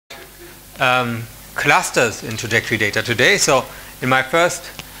clusters in trajectory data today. So in my first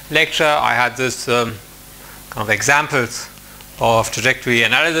lecture, I had this kind of examples of trajectory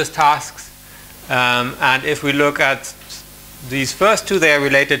analysis tasks. And if we look at these first two, they are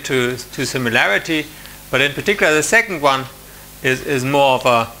related to similarity. But in particular, the second one is more of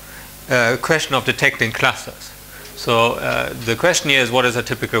a question of detecting clusters. So the question here is, what is a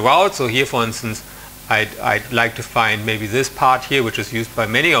typical route? So here, for instance, I'd like to find maybe this part here, which is used by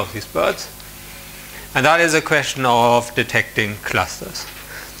many of these birds. And that is a question of detecting clusters.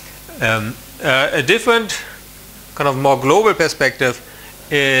 A different kind of more global perspective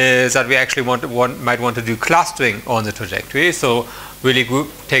is that we actually might want to do clustering on the trajectory. So really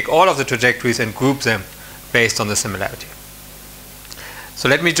take all of the trajectories and group them based on the similarity. So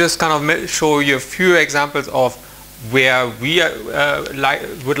let me just kind of show you a few examples of where we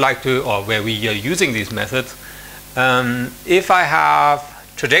would like to, or where we are using these methods. If I have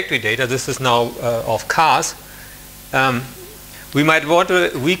trajectory data, this is now of cars, we might want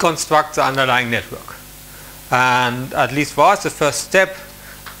to reconstruct the underlying network. And at least for us, the first step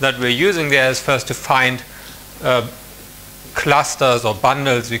that we're using there is first to find clusters or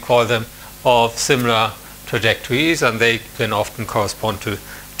bundles, we call them, of similar trajectories, and they then often correspond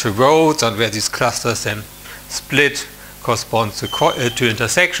to roads, and where these clusters then split corresponds to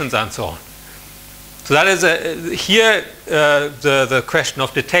intersections and so on. So that is here the question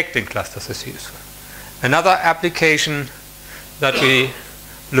of detecting clusters is useful. Another application that we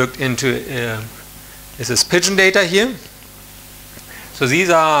looked into is this pigeon data here. So these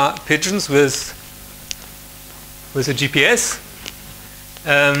are pigeons with a GPS.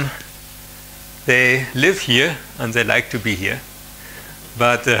 They live here and they like to be here,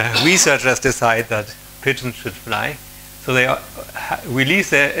 but researchers decide that pigeons should fly, so they release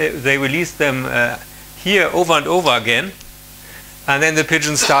them here over and over again, and then the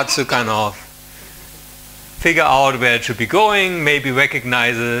pigeon starts to kind of figure out where it should be going, maybe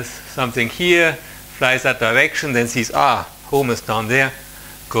recognizes something here, flies that direction, then sees, home is down there,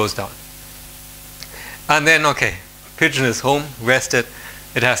 goes down. And then, okay, pigeon is home, rested,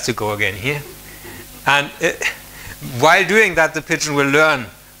 it has to go again here. And while doing that, the pigeon will learn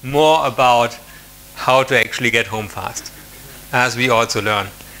more about how to actually get home fast, as we also learn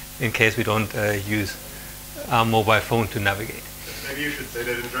in case we don't use our mobile phone to navigate. Maybe you should say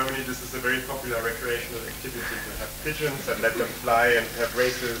that in Germany this is a very popular recreational activity to have pigeons and let them fly and have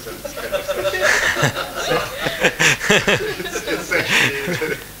races and this kind of stuff. So it's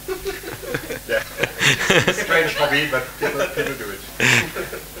actually it's a strange hobby, but people do it.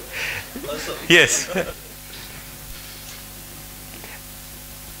 Yes.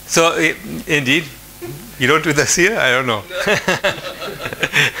 So indeed, you don't do this here? I don't know.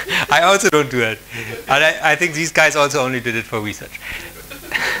 I also don't do it. And I think these guys also only did it for research.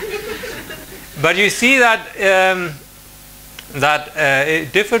 But you see that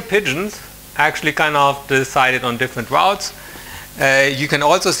different pigeons actually kind of decided on different routes. You can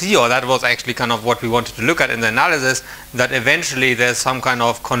also see, or that was actually kind of what we wanted to look at in the analysis, that eventually there's some kind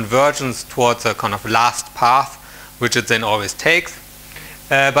of convergence towards a kind of last path, which it then always takes.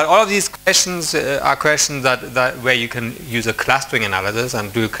 But all of these questions are questions that where you can use a clustering analysis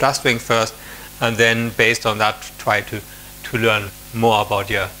and do clustering first, and then based on that try to learn more about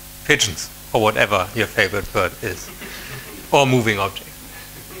your pigeons or whatever your favorite bird is, or moving object.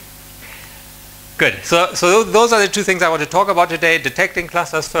 Good. So those are the two things I want to talk about today: detecting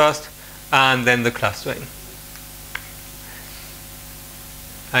clusters first, and then the clustering.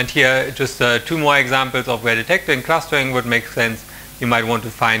 And here just two more examples of where detecting clustering would make sense. You might want to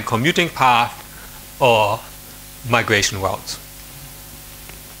find commuting path or migration routes.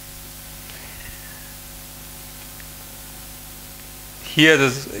 Here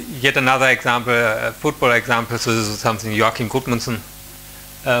is yet another example, a football example. So this is something Joachim Gudmundsson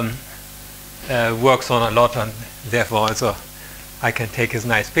works on a lot, and therefore also I can take his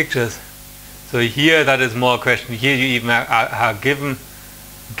nice pictures. So here that is more a question. Here you even are given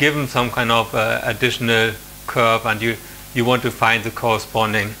some kind of additional curve, and you want to find the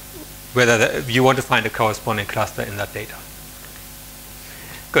corresponding, you want to find a corresponding cluster in that data.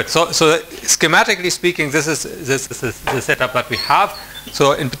 Good. So schematically speaking, this is the setup that we have.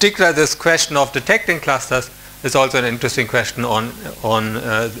 So in particular, this question of detecting clusters is also an interesting question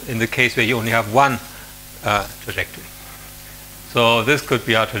in the case where you only have one trajectory. So this could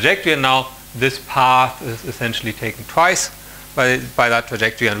be our trajectory, and now this path is essentially taken twice by that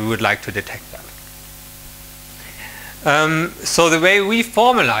trajectory, and we would like to detect that. So the way we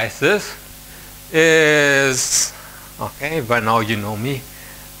formalize this is, okay, by now you know me,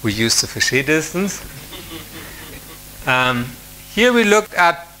 we use the Fauché distance. Here we looked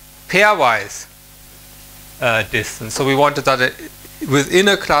at pairwise distance. So we wanted that within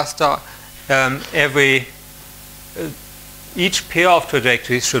a cluster, each pair of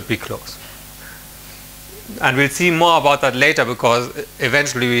trajectories should be close. And we'll see more about that later, because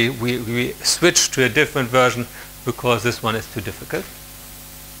eventually we switch to a different version because this one is too difficult.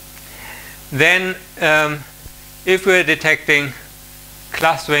 Then if we're detecting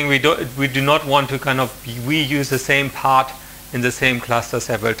clustering, we do not want to kind of reuse the same part in the same cluster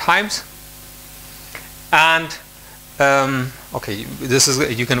several times. And okay, this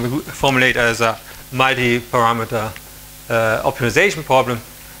is, you can formulate as a multi-parameter optimization problem.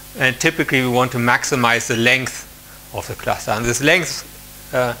 And typically we want to maximize the length of the cluster. And this length,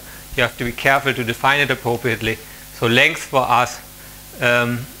 you have to be careful to define it appropriately. So length for us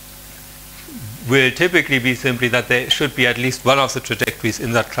will typically be simply that there should be at least one of the trajectories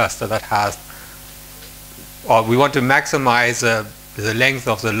in that cluster that has, or we want to maximize the length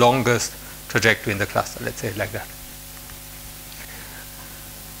of the longest trajectory in the cluster, let's say it like that.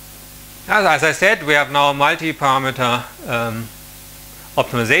 As I said, we have now a multi-parameter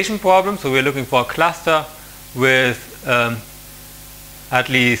optimization problem. So we're looking for a cluster with at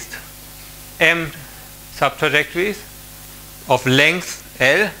least m subtrajectories of length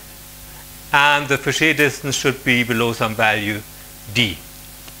L, and the Fouché distance should be below some value d.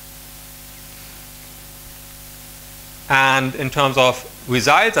 And in terms of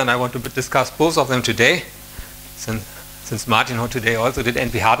results, and I want to discuss both of them today, since Martin today also did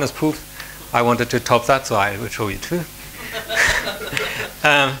NP hardness proof, I wanted to top that, so I will show you too.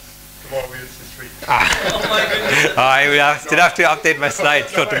 Tomorrow we'll see 3. I will still have to update my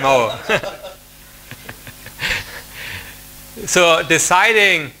slides for tomorrow. So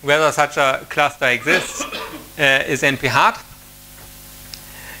deciding whether such a cluster exists is NP hard.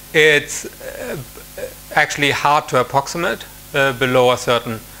 It's actually hard to approximate below a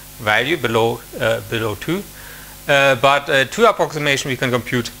certain value, below 2. But 2 approximation we can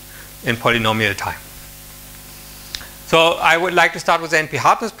compute in polynomial time. So I would like to start with the NP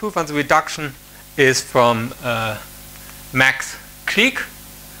hardness proof, and the reduction is from Max clique.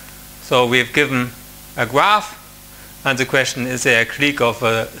 So we've given a graph, and the question is there a clique of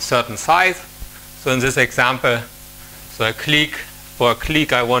a certain size. So in this example, so for a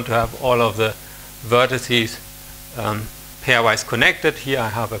clique I want to have all of the vertices pairwise connected. Here I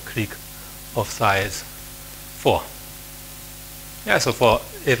have a clique of size 4. Yeah, so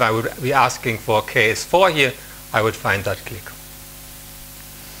if I would be asking for case 4 here, I would find that clique.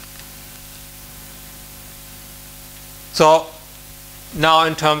 So now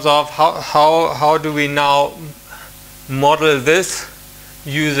in terms of how do we now model this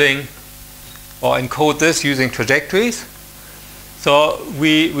using, or encode this using trajectories? So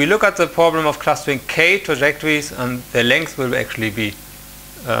we look at the problem of clustering k trajectories, and their length will actually be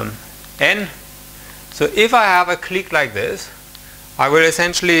n. So if I have a clique like this, I will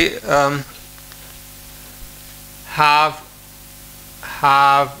essentially have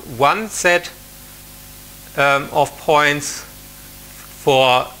one set of points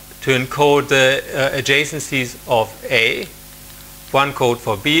to encode the adjacencies of A, one point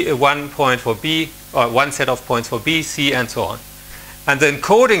for B, or one set of points for B, C, and so on. And the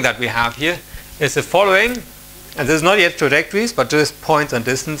encoding that we have here is the following, and this is not yet trajectories, but just points and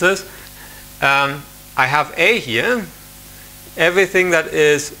distances. I have A here. Everything that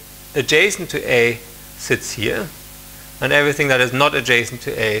is adjacent to A sits here, and everything that is not adjacent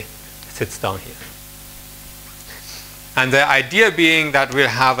to A sits down here. And the idea being that we'll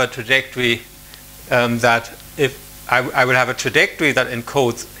have a trajectory that if I will have a trajectory that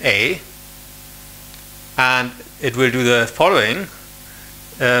encodes A, and it will do the following.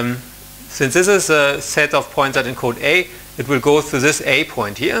 Since this is a set of points that encode A, it will go through this A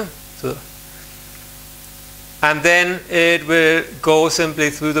point here. So, and then it will go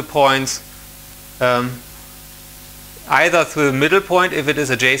simply through the points either through the middle point if it is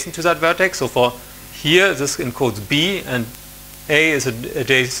adjacent to that vertex. So for here this encodes B, and A is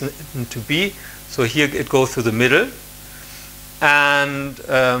adjacent to B. So here it goes through the middle. And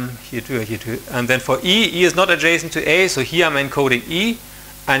here too. And then for E is not adjacent to A, so here I'm encoding E,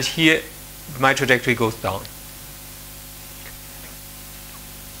 and here my trajectory goes down.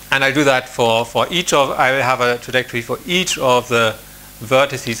 And I do that for each of, I will have a trajectory for each of the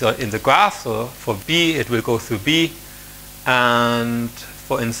vertices in the graph. So for B, it will go through B. And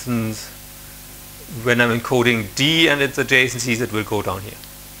for instance, when I'm encoding D and its adjacencies, it will go down here.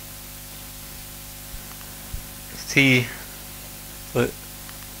 C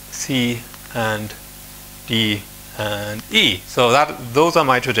and D and E. So those are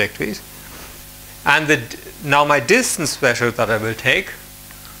my trajectories. And now my distance threshold that I will take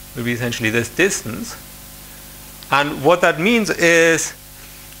will be essentially this distance. And what that means is,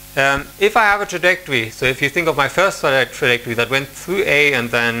 if I have a trajectory, so if you think of my first trajectory that went through A and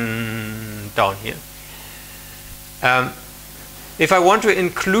then down here, if I want to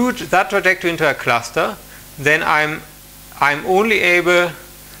include that trajectory into a cluster, then I'm only able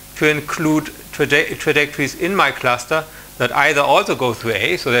to include trajectories in my cluster that either also go through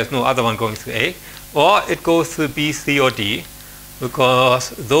A, so there's no other one going through A, or it goes through B, C, or D,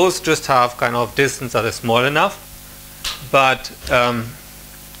 because those just have kind of distance that is small enough. But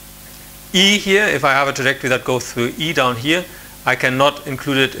E here, if I have a trajectory that goes through E down here, I cannot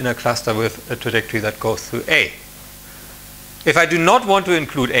include it in a cluster with a trajectory that goes through A. If I do not want to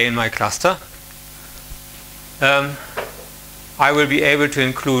include A in my cluster, I will be able to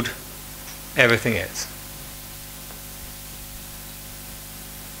include everything else.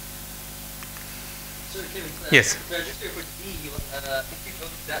 So Kevin, yes. Trajectory for D, if you go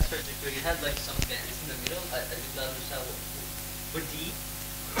to that trajectory, you had like some bends in the middle. I did not understand for D.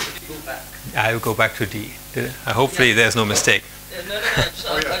 If you go back. I will go back to D. Hopefully there's no mistake. No. Just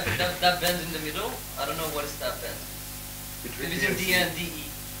that bend in the middle. I don't know what is that bend. Between D and DE.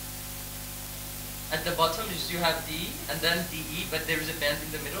 At the bottom, you have D and then DE, but there is a bend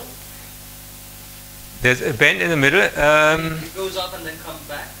in the middle. There's a bend in the middle. It goes up and then comes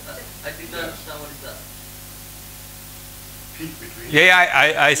back. I did not understand what is that. Peak between.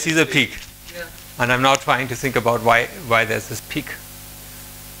 Yeah, I see the peak. Yeah. And I'm now trying to think about why there's this peak.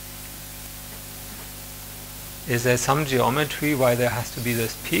 Is there some geometry why there has to be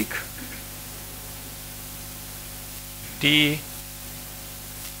this peak? D.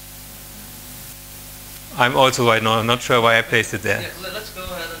 I'm also right now not sure why I placed it there. Yeah, let's go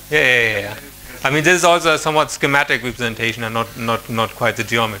ahead and Yeah. I mean, this is also a somewhat schematic representation and not quite the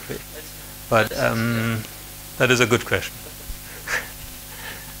geometry. But that is a good question.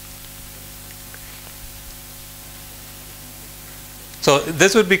 So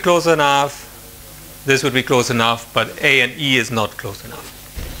this would be close enough. This would be close enough, but A and E is not close enough.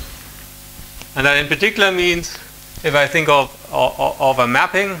 And that in particular means if I think of a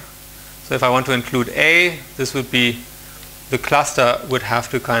mapping, so if I want to include A, this would be, the cluster would have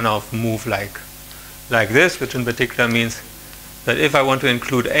to kind of move like this, which in particular means that if I want to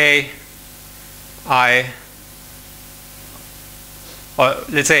include A, or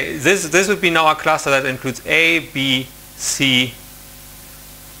let's say this would be now a cluster that includes A, B, C,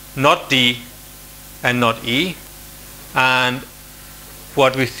 not D, and not E. And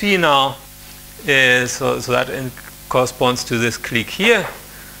what we see now is, so that corresponds to this clique here.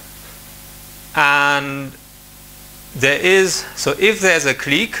 And there is, so if there's a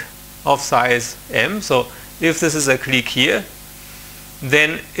clique of size M, so if this is a clique here,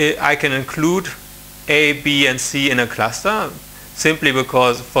 then I can include A, B, and C in a cluster, simply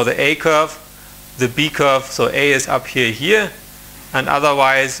because for the A curve, the B curve, so A is up here, and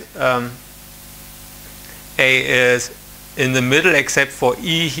otherwise A is in the middle except for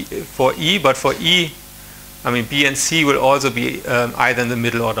E, but for E, I mean B and C will also be either in the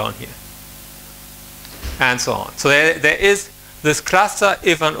middle or down here, and so on. So there is this cluster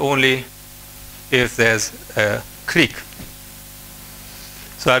if and only if there's a clique.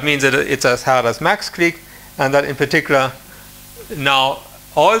 So that means that it's as hard as max clique, and that in particular now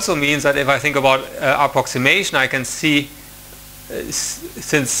also means that if I think about approximation, I can see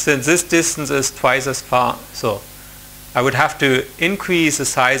since this distance is twice as far, so I would have to increase the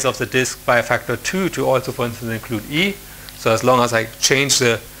size of the disk by a factor 2 to also, for instance, include E. So as long as I change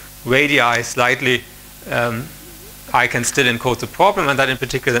the radii slightly, I can still encode the problem, and that in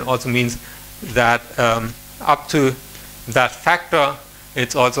particular then also means that up to that factor,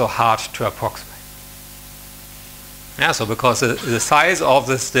 it's also hard to approximate. Yeah, so because the size of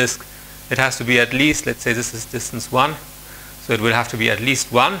this disk, it has to be at least, let's say this is distance 1, so it will have to be at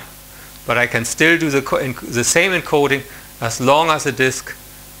least 1, but I can still do the same encoding as long as the disk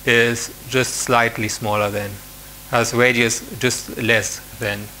is just slightly smaller than, has radius just less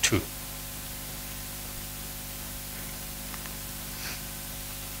than 2.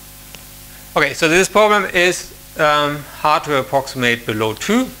 Okay, so this problem is hard to approximate below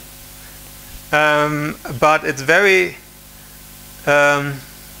 2, but it's very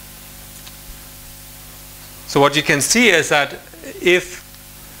so what you can see is that if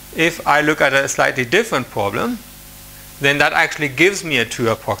I look at a slightly different problem, then that actually gives me a 2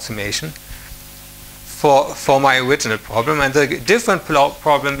 approximation for my original problem. And the different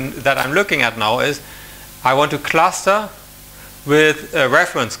problem that I'm looking at now is I want to cluster with a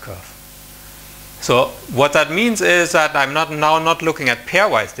reference curve. So what that means is that I'm not looking at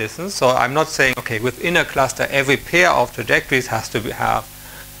pairwise distance. So I'm not saying, okay, within a cluster every pair of trajectories has to have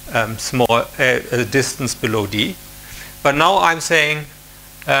a distance below d. But now I'm saying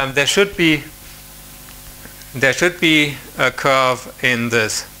there should be a curve in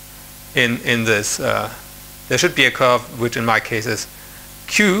this. There should be a curve which in my case is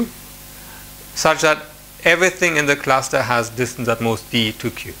q, such that everything in the cluster has distance at most d to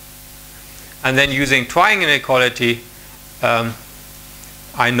q. And then using triangle inequality,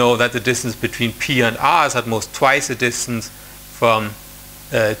 I know that the distance between p and r is at most twice the distance from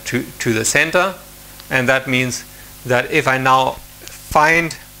to the center, and that means that if I now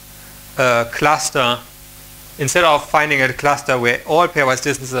find a cluster, instead of finding a cluster where all pairwise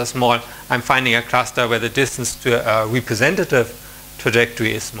distances are small, I'm finding a cluster where the distance to a representative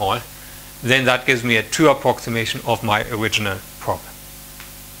trajectory is small, then that gives me a true approximation of my original problem.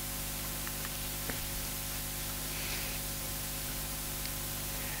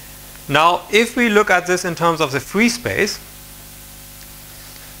 Now, if we look at this in terms of the free space,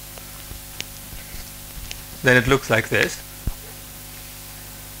 then it looks like this.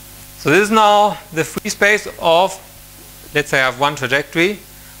 So this is now the free space of, let's say I have one trajectory,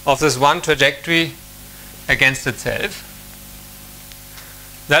 of this one trajectory against itself.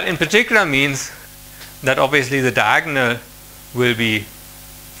 That in particular means that obviously the diagonal will be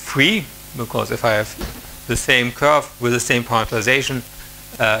free, because if I have the same curve with the same parameterization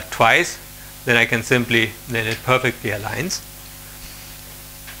twice, then I can simply, then it perfectly aligns.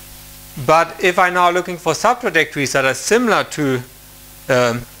 But if I'm now looking for subtrajectories that are similar to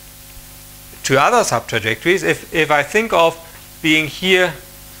other subtrajectories, if I think of being here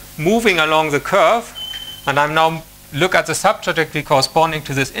moving along the curve, and I'm now look at the subtrajectory corresponding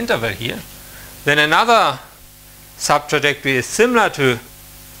to this interval here, then another subtrajectory is similar to,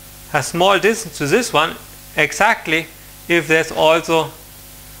 has small distance to this one, exactly if there's also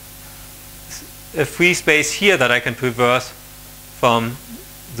a free space here that I can traverse from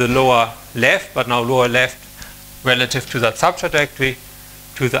the lower left, but now lower left relative to that subtrajectory,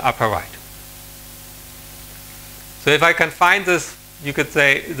 to the upper right. So if I can find this, you could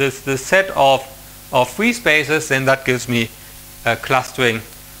say this set of free spaces, then that gives me a clustering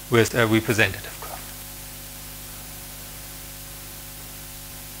with a representative curve.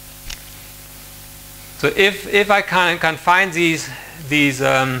 So if I can find these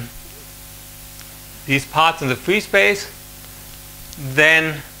parts in the free space,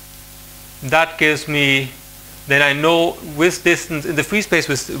 then that gives me, then I know with distance in the free space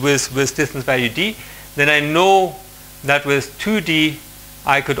with distance value d, then I know that with 2d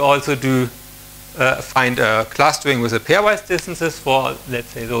I could also do find a clustering with the pairwise distances for, let's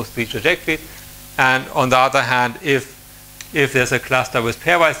say, those three trajectories. And on the other hand, if there's a cluster with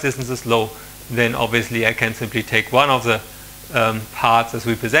pairwise distances low, then obviously I can simply take one of the parts as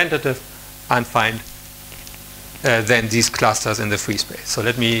representative and find then these clusters in the free space. So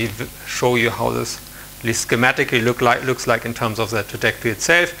let me show you how this at least schematically looks like in terms of the trajectory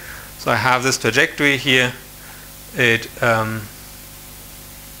itself. So I have this trajectory here. Where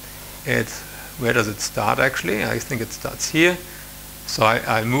does it start actually? I think it starts here. So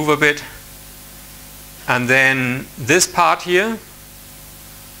I move a bit. And then this part here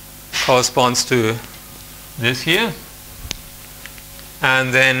corresponds to this here.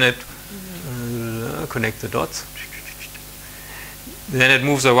 And then it connect the dots. Then it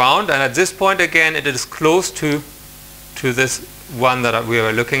moves around, and at this point again it is close to this one that we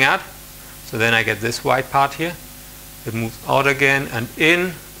were looking at. So then I get this white part here. It moves out again and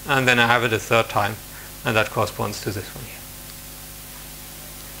in, and then I have it a third time, and that corresponds to this one here.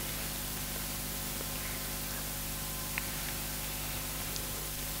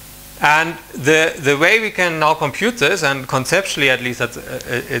 And the way we can now compute this, and conceptually at least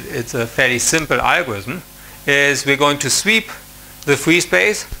it's a fairly simple algorithm, is we're going to sweep the free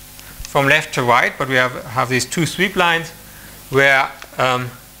space from left to right, but we have these two sweep lines where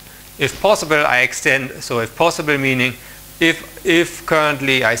if possible I extend. So if possible meaning if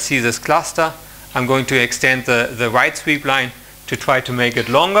currently I see this cluster, I'm going to extend the right sweep line to try to make it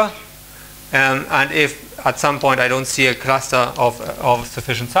longer, and if at some point I don't see a cluster of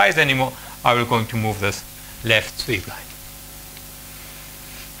sufficient size anymore, I will going to move this left sweep line.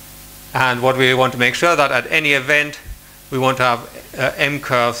 And what we want to make sure that at any event we want to have m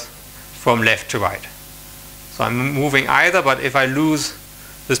curves from left to right. So I'm moving either, but if I lose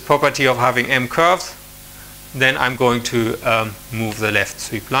this property of having m curves, then I'm going to move the left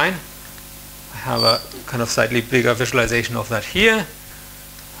sweep line. I have a kind of slightly bigger visualization of that here.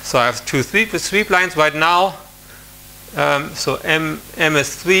 So I have two sweep lines right now. So m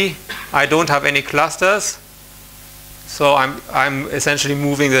is 3. I don't have any clusters. So I'm essentially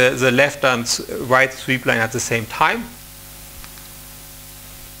moving the left and right sweep line at the same time.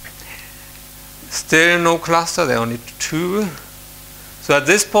 Still no cluster, there are only 2. So at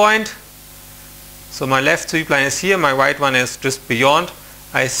this point, so my left sweep line is here, my right one is just beyond.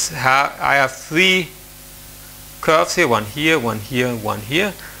 I have 3 curves here, one here, one here, one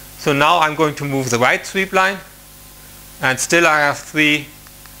here. So now I'm going to move the right sweep line, and still I have 3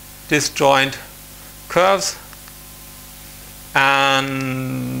 disjoint curves.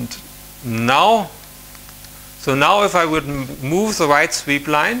 And now, so now if I would move the right sweep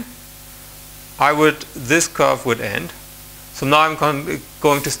line, this curve would end. So now I'm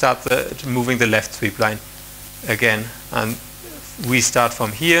going to start moving the left sweep line again, and we start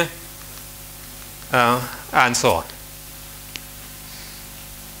from here, and so on.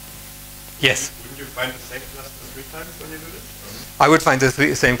 Yes? Wouldn't you find the same cluster 3 times when you do this? I would find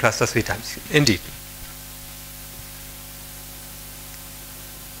the same cluster 3 times, indeed.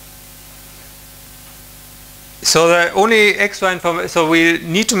 So the only extra information, so we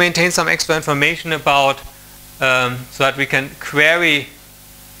need to maintain some extra information about, so that we can query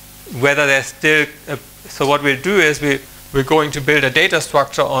whether there's still, so what we'll do is we're going to build a data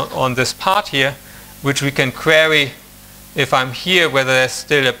structure on this part here, which we can query if I'm here, whether there's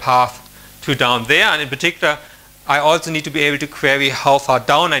still a path to down there. And in particular, I also need to be able to query how far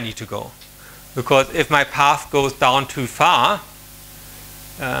down I need to go. Because if my path goes down too far,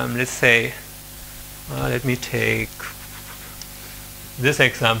 let's say, let me take this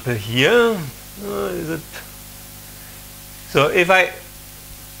example here. So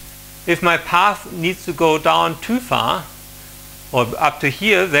if my path needs to go down too far, or up to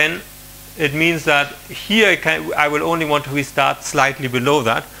here, then it means that here I will only want to restart slightly below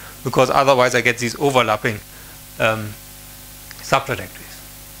that, because otherwise I get these overlapping subtrajectories.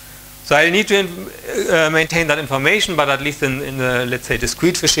 So I need to maintain that information, but at least in the, let's say,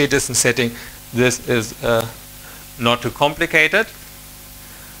 discrete Fouché distance setting, this is not too complicated.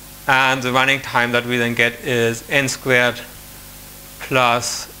 And the running time that we then get is n squared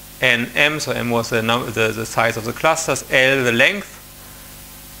plus nm, so m was the size of the clusters, l the length,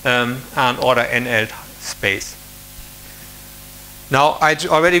 and order nl space. Now, I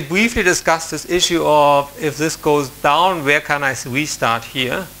already briefly discussed this issue of if this goes down, where can I restart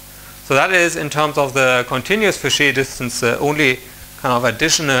here? So that is, in terms of the continuous Fouché distance, the only kind of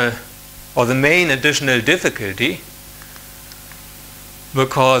additional, or the main additional difficulty,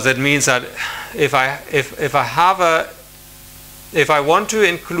 because it means that if I want to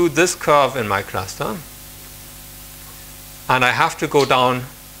include this curve in my cluster, and I have to go down,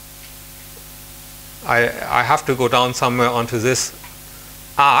 I have to go down somewhere onto this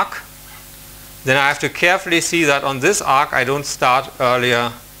arc, then I have to carefully see that on this arc I don't start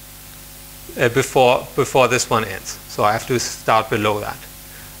earlier before this one ends. So I have to start below that.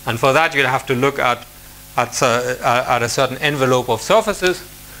 And for that you'll have to look at a certain envelope of surfaces.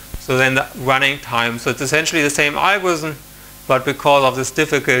 So then the running time, so it's essentially the same algorithm, but because of this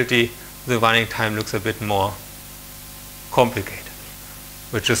difficulty, the running time looks a bit more complicated,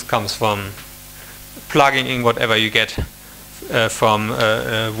 which just comes from plugging in whatever you get from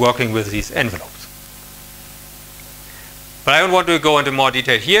working with these envelopes. But I don't want to go into more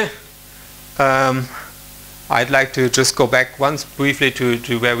detail here. I'd like to just go back once briefly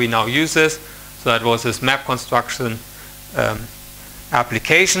to where we now use this. So that was this map construction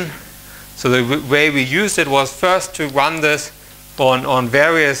application. So the way we used it was first to run this on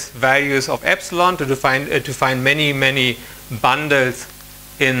various values of epsilon to find many bundles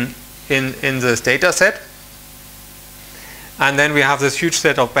in this data set. And then we have this huge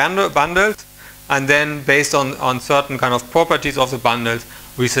set of bundles, and then based on certain kind of properties of the bundles,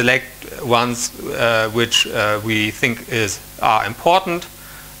 we select ones which we think are important,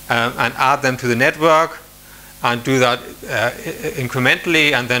 and add them to the network, and do that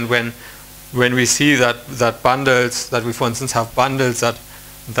incrementally. And then when we see that bundles, that we for instance have bundles that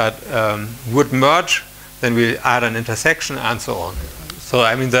would merge, then we add an intersection and so on. So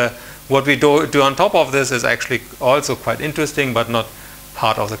I mean what we do on top of this is actually also quite interesting, but not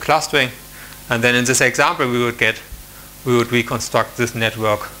part of the clustering. And then in this example we would reconstruct this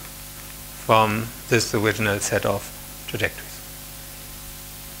network from this original set of trajectories.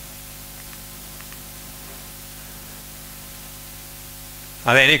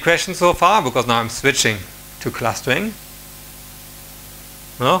 Are there any questions so far? Because now I'm switching to clustering.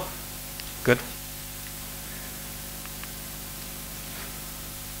 No? Good.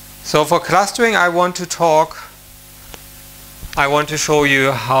 So for clustering, I want to show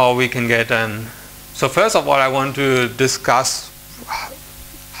you how we can get an. So first of all, I want to discuss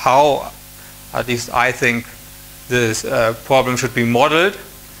how, at least I think, this problem should be modeled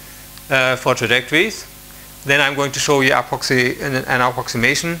for trajectories. Then I'm going to show you an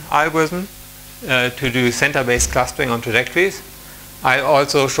approximation algorithm to do center-based clustering on trajectories. I'll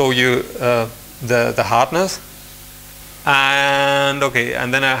also show you the hardness. And okay,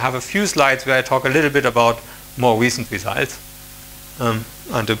 and then I have a few slides where I talk a little bit about more recent results. And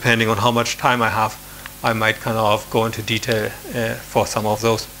depending on how much time I have, I might kind of go into detail for some of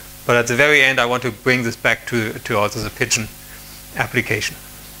those. But at the very end, I want to bring this back to also the Pigeon application.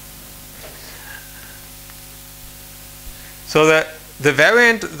 So the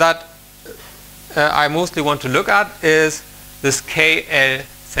variant that I mostly want to look at is this KL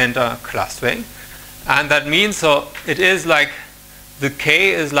center clustering. And that means, so it is like, the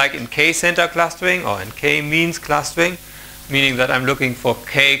K is like in K center clustering or in K means clustering, meaning that I'm looking for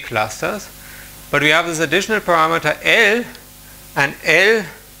K clusters. But we have this additional parameter L, and L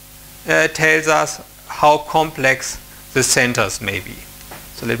tells us how complex the centers may be.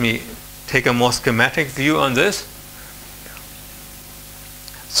 So let me take a more schematic view on this.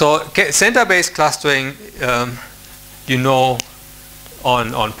 So center-based clustering, you know,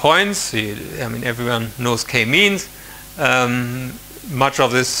 on points. I mean, everyone knows K-means. Much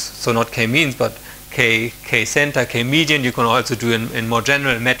of this, so not K-means, but K-center, K-median, you can also do in more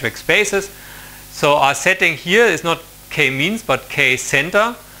general metric spaces. So our setting here is not K-means, but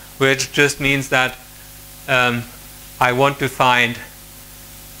K-center, which just means that I want to find,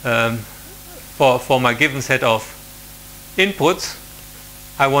 for my given set of inputs,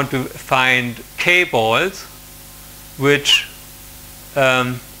 I want to find K balls, which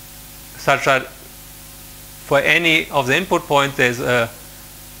such that for any of the input points there's a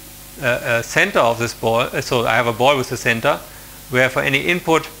center of this ball. So I have a ball with a center, where for any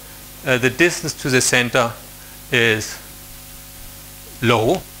input the distance to the center is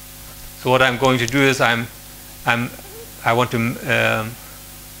low. So what I'm going to do is I want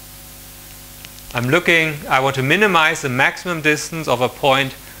to minimize the maximum distance of a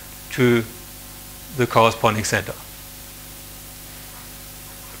point to the corresponding center.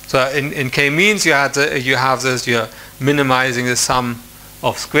 So in K-means you have this, you're minimizing the sum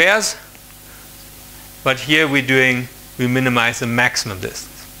of squares, but here we minimize the maximum distance.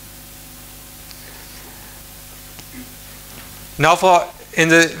 Now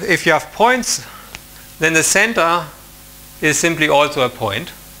if you have points, then the center is simply also a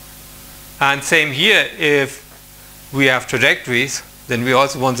point. And same here, if we have trajectories, then we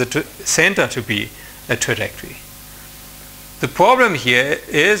also want the center to be a trajectory. The problem here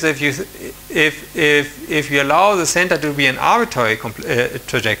is if you allow the center to be an arbitrary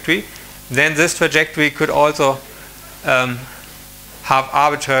trajectory, then this trajectory could also have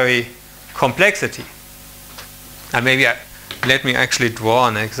arbitrary complexity. And maybe let me actually draw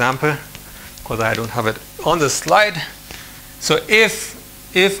an example, because I don't have it on the slide. So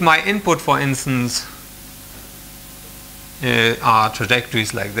if my input, for instance, are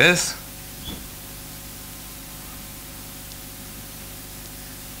trajectories like this,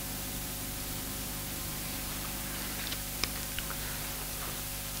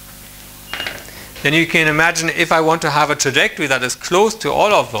 then you can imagine if I want to have a trajectory that is close to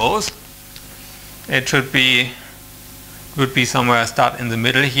all of those, it would be somewhere start in the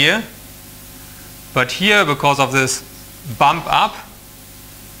middle here. But here, because of this bump up,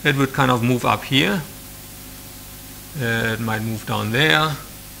 it would kind of move up here. It might move down there,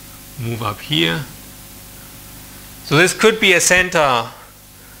 move up here. So this could be a center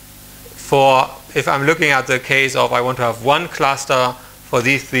for, if I'm looking at the case of I want to have one cluster for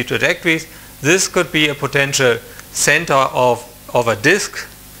these three trajectories, this could be a potential center of a disk,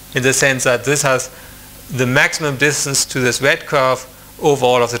 in the sense that this has the maximum distance to this red curve over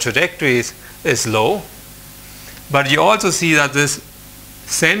all of the trajectories is low. But you also see that this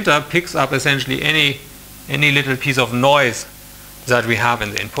center picks up essentially any little piece of noise that we have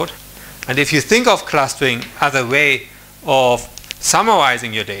in the input. And if you think of clustering as a way of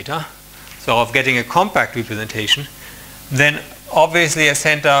summarizing your data, so of getting a compact representation, then obviously a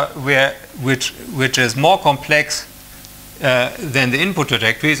center which is more complex than the input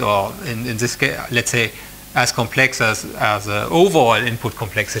trajectories, or in this case, let's say, as complex as overall input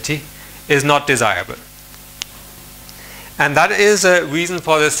complexity, is not desirable. And that is a reason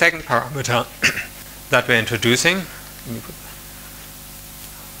for the second parameter that we're introducing.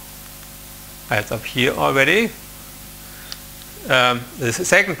 It's up here already. The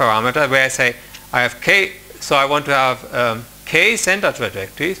second parameter, where I say I have K, so I want to have K center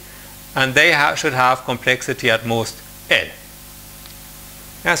trajectories, and they should have complexity at most L.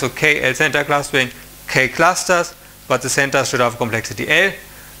 Yeah, so K L center clustering, K clusters, but the centers should have complexity L.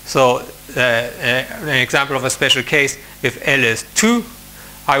 So an example of a special case, if L is 2,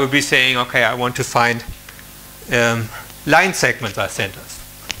 I would be saying, okay, I want to find line segments as centers.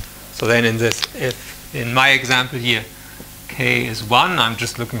 So then in this, if in my example here, K is 1, I'm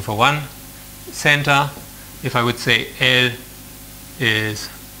just looking for one center. If I would say L is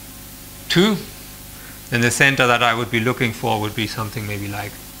 2, then the center that I would be looking for would be something maybe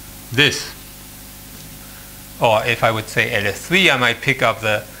like this. Or if I would say L is 3, I might pick up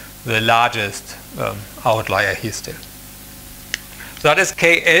the largest outlier here still. So that is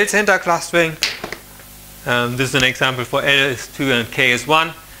KL center clustering. This is an example for L is 2 and K is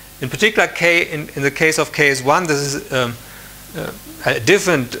 1. In particular, K in the case of K is 1, this is a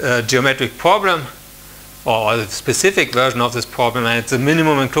different geometric problem, or a specific version of this problem, and it's a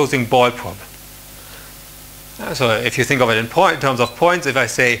minimum enclosing ball problem. So if you think of it in terms of points, if I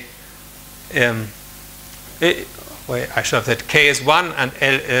say I should have said K is 1 and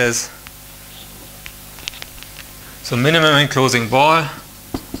L is, so minimum enclosing ball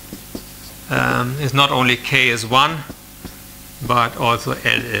is not only K is 1, but also L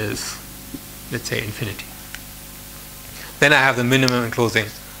is, let's say, infinity. Then I have the minimum enclosing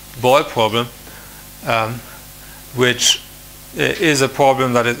ball problem, which is a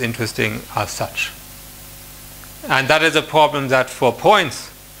problem that is interesting as such. And that is a problem that for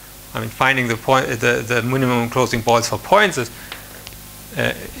points, I mean, finding the minimum enclosing balls for points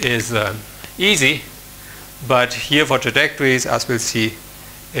is easy, but here for trajectories, as we'll see,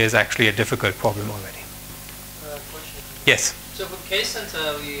 is actually a difficult problem already. Question. Yes. So for K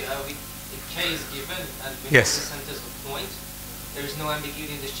center, if K is given and we know the center is a point, there is no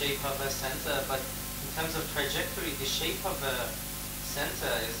ambiguity in the shape of a center, but in terms of trajectory, the shape of a center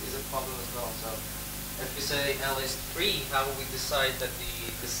is a problem as well. So if we say L is 3, how will we decide that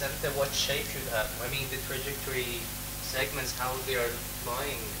the center, what shape should have? I mean, the trajectory segments, how they are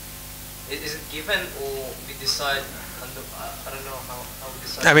lying. Is it given, or we decide, I don't know how we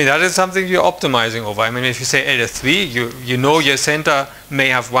decide? I mean, that is something you're optimizing over. I mean, if you say L is 3, you know your center may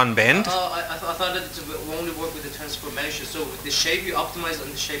have one bend. I thought that it will only work with the transformation. So with the shape, you optimize on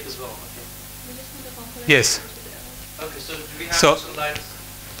the shape as well. Okay. Yes. Okay, so do we have So- some lines?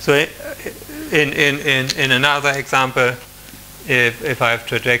 So in another example, if I have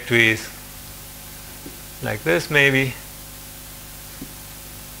trajectories like this maybe,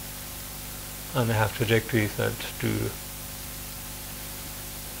 and I have trajectories that do,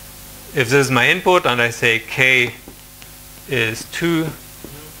 if this is my input and I say K is 2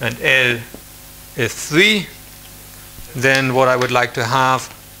 and L is 3, then what I would like to have,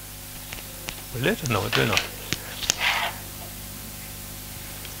 will it? No, it will not.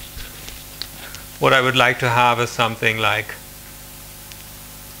 What I would like to have is something like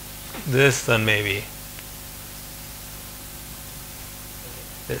this, then maybe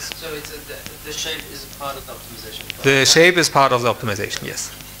this. So it's the shape is part of the optimization. The shape is part of the optimization, yes.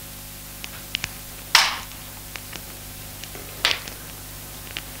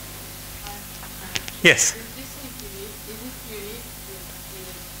 Yes. Is this unique? Is it unique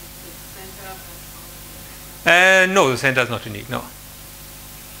the center of the No, the center is not unique, no.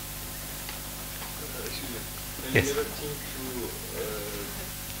 You Yes. never think to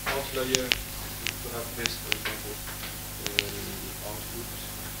outlier to have this, for example,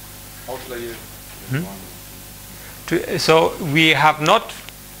 outlier. So we have not,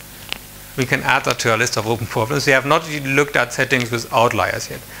 we can add that to our list of open problems. We have not looked at settings with outliers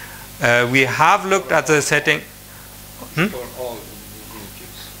yet. We have looked at the setting. Cover all of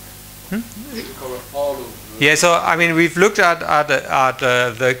the cover all of the Yeah, so I mean, we've looked at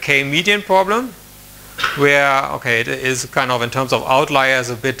the K median problem, where it is kind of in terms of outliers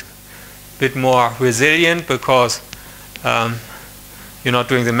a bit more resilient because you're not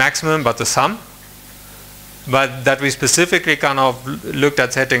doing the maximum but the sum. But that we specifically kind of looked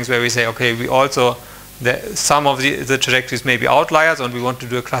at settings where we say, okay, we also some of the trajectories may be outliers and we want to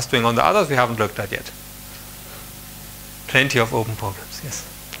do a clustering on the others. We haven't looked at yet. Plenty of open problems. Yes.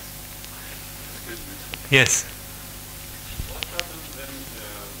 Yes. What happens when the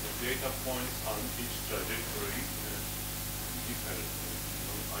data points on each trajectory differ?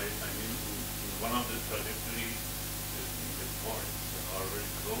 I mean, in one of the trajectories, the points are very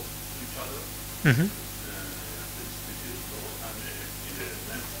close to each other. Mm-hmm. And in the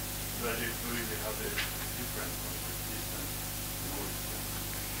next trajectory, they have a different distance, more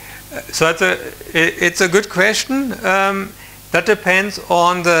distance. So it's a good question. That depends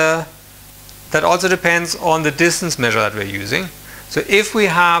on that also depends on the distance measure that we're using. So if we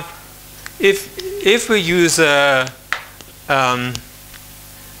have, if we use if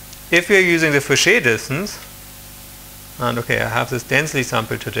we are using the Fouché distance, and I have this densely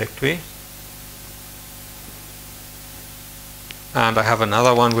sampled trajectory, and I have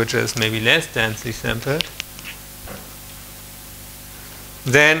another one which is maybe less densely sampled.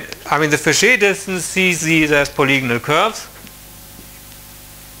 then, I mean, the Fauché distance sees these as polygonal curves.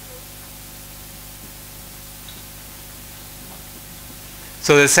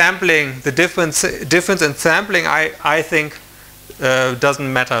 So the sampling, the difference in sampling, I think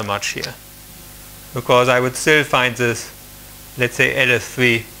doesn't matter much here, because I would still find this, let's say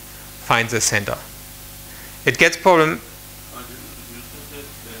LS3 finds the center. It gets problem. You said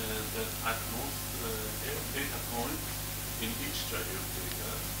that at most data points in each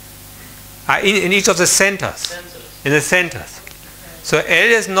trajectory. In each of the centers. In the centers. So L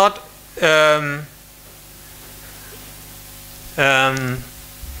is not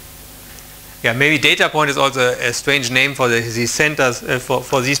yeah, maybe data point is also a strange name for these centers,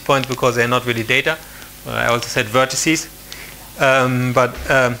 for these points, because they're not really data. I also said vertices.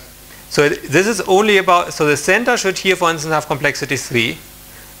 So this is only about, so the center should here, for instance, have complexity 3.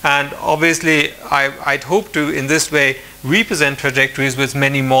 And obviously, I'd hope to, in this way, represent trajectories with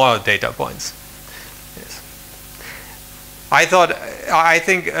many more data points. Yes. I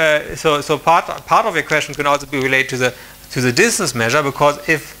think, so part of your question can also be related to the distance measure, because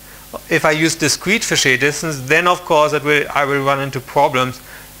if I use discrete Fauché distance, then of course I will run into problems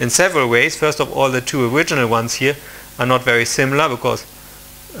in several ways. First of all, the two original ones here are not very similar, because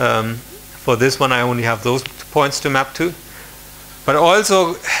for this one I only have those points to map to. But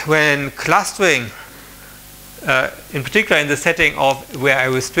also when clustering, in particular in the setting of where I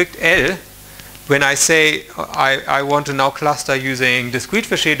restrict L, when I say I want to now cluster using discrete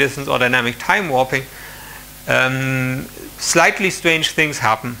Fauché distance or dynamic time warping, slightly strange things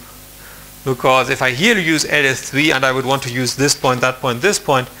happen. Because if I here use LS3 and I would want to use this point, that point, this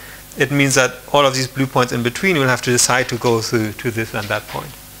point, it means that all of these blue points in between will have to decide to go through to this and that point.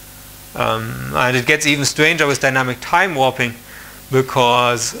 And it gets even stranger with dynamic time warping,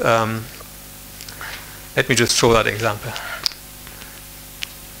 because let me just show that example.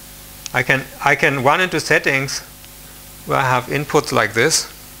 I can run into settings where I have inputs like this.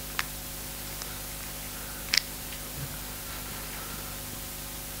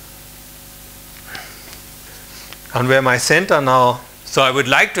 And where my center now, so I would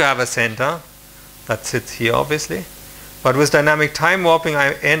like to have a center that sits here, obviously. But with dynamic time warping,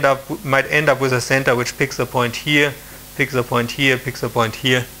 I might end up with a center which picks a point here, picks a point here, picks a point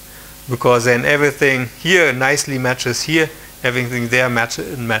here, because then everything here nicely matches here, everything there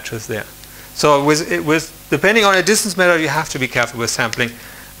matches there. So with depending on a distance measure, you have to be careful with sampling.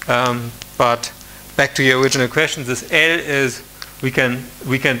 But back to your original question, this L is we can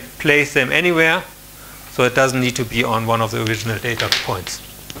place them anywhere. So it doesn't need to be on one of the original data points.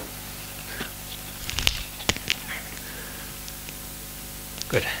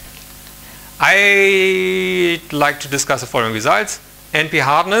 Good. I'd like to discuss the following results. NP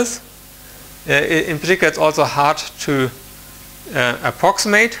hardness. In particular, it's also hard to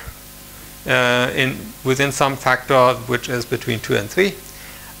approximate within some factor which is between 2 and 3.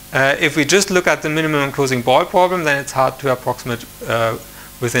 If we just look at the minimum enclosing ball problem, then it's hard to approximate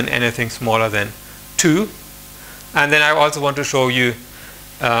within anything smaller than 2. And then I also want to show you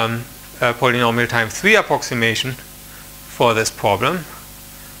a polynomial time 3 approximation for this problem.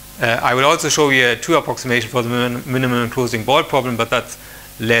 I will also show you a 2 approximation for the minimum enclosing ball problem, but that's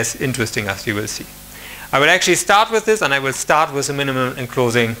less interesting, as you will see. I will actually start with this, and I will start with the minimum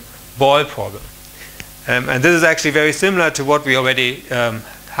enclosing ball problem. And this is actually very similar to what we already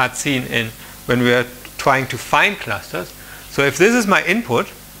had seen when we were trying to find clusters. So if this is my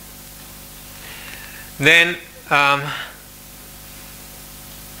input, then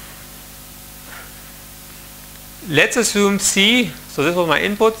let's assume C, so this was my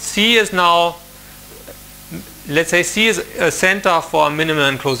input, C is now, let's say C is a center for a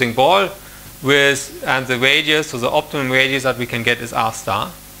minimum enclosing ball and the radius, so the optimum radius that we can get is R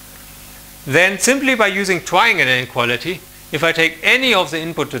star. Then simply by using triangle inequality, if I take any of the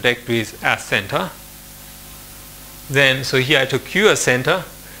input trajectories as center, then, so here I took Q as center,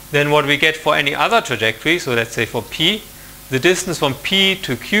 then what we get for any other trajectory, so let's say for P, the distance from P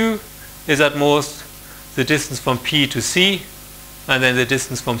to Q is at most the distance from P to C, and then the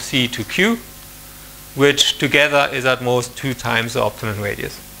distance from C to Q, which together is at most 2 times the optimum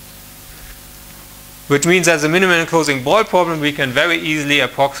radius. Which means as a minimum enclosing ball problem, we can very easily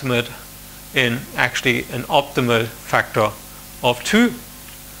approximate in actually an optimal factor of 2,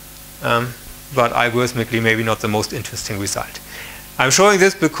 but algorithmically maybe not the most interesting result. I'm showing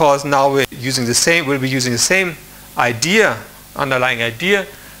this because now we'll be using the same idea, underlying idea,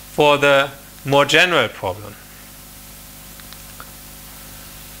 for the more general problem.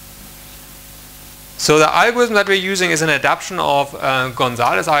 So the algorithm that we're using is an adaptation of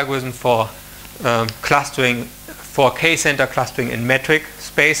Gonzalez algorithm for clustering for k-center clustering in metric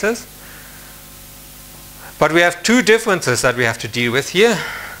spaces. But we have two differences that we have to deal with here.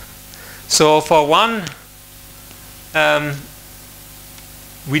 So for one,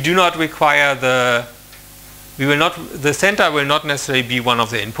 we do not require the center will not necessarily be one of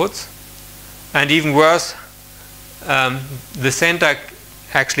the inputs. And even worse, the center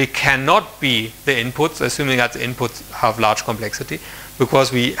actually cannot be the inputs, assuming that the inputs have large complexity,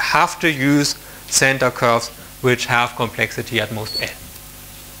 because we have to use center curves which have complexity at most n.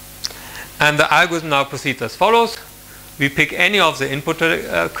 And the algorithm now proceeds as follows. We pick any of the input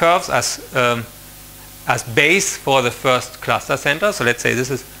curves as base for the first cluster center. So let's say this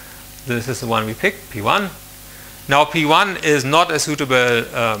is the one we picked, P1. Now P1 is not a suitable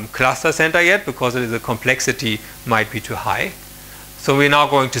cluster center yet because the complexity might be too high. So we're now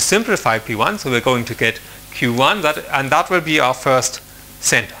going to simplify P1. So we're going to get Q1, and that will be our first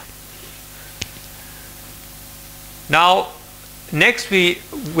center. Now, next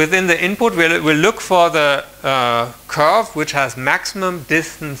within the input, we'll look for the curve which has maximum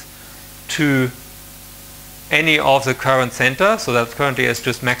distance to any of the current centers. So that currently is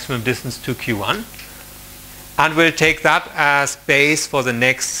just maximum distance to Q1. And we'll take that as base for the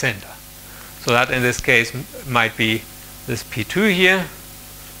next center. So that in this case might be this P2 here,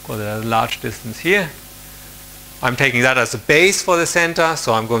 because there's a large distance here. I'm taking that as a base for the center,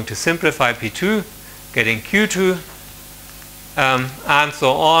 so I'm going to simplify P2, getting Q2, and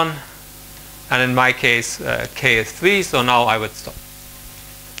so on. And in my case, K is 3, so now I would stop.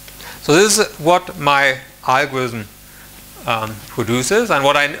 So this is what my algorithm produces, and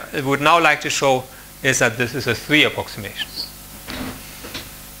what I would now like to show is that this is a 3 approximation.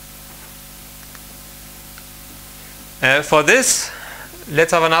 For this,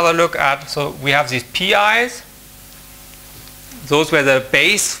 let's have another look at, so we have these PIs. Those were the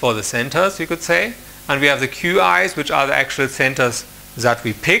base for the centers, you could say. And we have the QIs, which are the actual centers that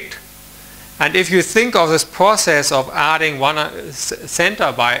we picked. And if you think of this process of adding one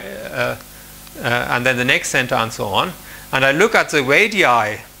center by, and then the next center and so on, and I look at the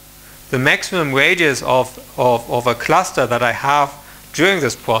radii, the maximum radius of a cluster that I have during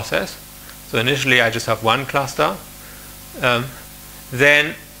this process, so initially I just have one cluster,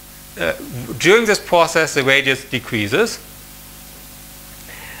 then during this process the radius decreases.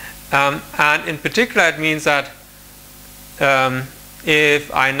 And in particular it means that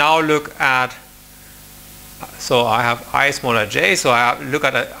if I now look at, so I have I smaller j, so I'm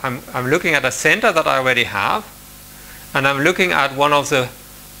looking at a center that I already have, and I'm looking at one of the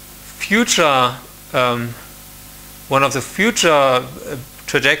future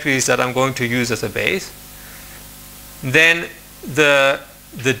trajectories that I'm going to use as a base, then the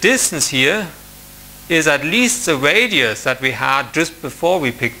distance here is at least the radius that we had just before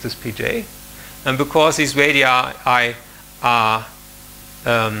we picked this pj, and because these radii are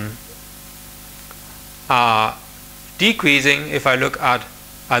decreasing, if I look at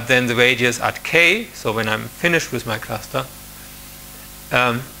then the radius at k, so when I'm finished with my cluster,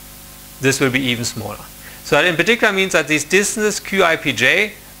 this will be even smaller. So that in particular means that these distances qi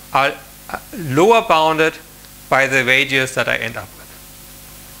pj are lower bounded by the radius that I end up with.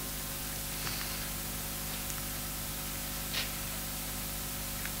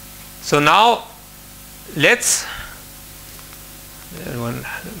 So now let's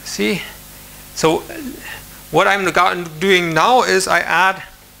see. So what I'm doing now is I'm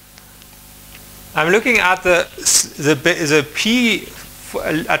looking at the P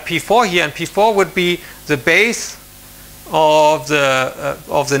at P4 here, and P4 would be the base of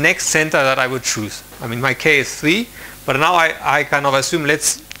the next center that I would choose. I mean, my K is 3, but now I kind of assume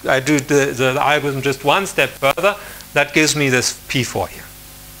I do the algorithm just one step further. That gives me this P4 here,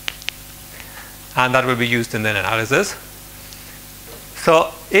 and that will be used in the analysis.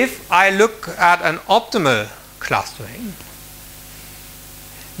 So if I look at an optimal clustering,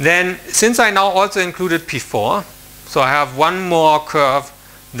 then since I now also included P4, so I have one more curve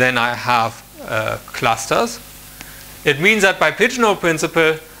than I have clusters, it means that by pigeonhole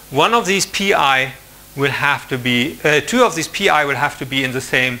principle, one of these PI will have to be, two of these PI will have to be in the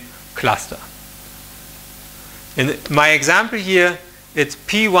same cluster. In my example here, it's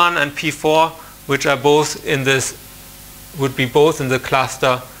P1 and P4, which are both in this, would be both in the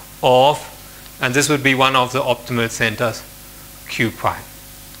cluster of, and this would be one of the optimal centers, Q prime.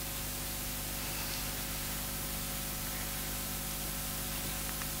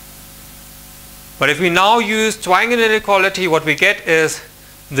 But if we now use triangle inequality, what we get is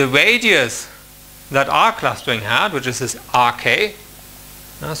the radius that our clustering had, which is this RK.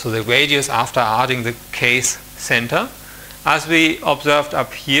 So the radius after adding the K's center. As we observed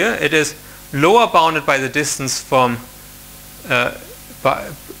up here, it is lower bounded by the distance from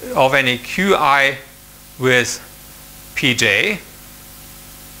of any qi with pj,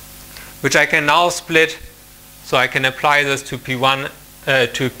 which I can now split, so I can apply this to p1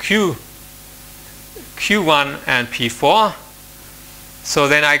 to q1 and p4. So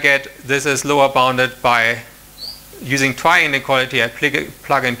then I get this is lower bounded by using triangle inequality. I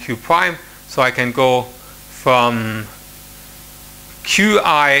plug in q prime, so I can go from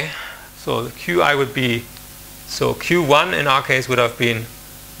qi. So the qi would be, so q1 in our case would have been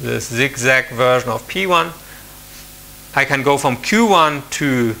the zigzag version of p1. I can go from q1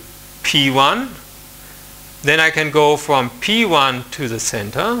 to p1. Then I can go from p1 to the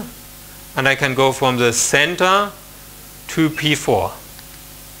center, and I can go from the center to p4.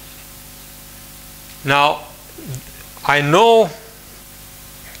 Now I know,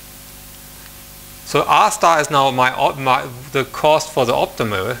 so R star is now the cost for the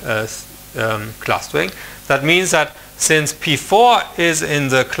optimal clustering. That means that since P4 is in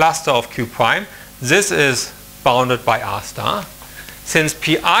the cluster of Q prime, this is bounded by R star. Since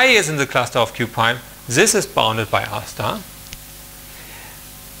Pi is in the cluster of Q prime, this is bounded by R star.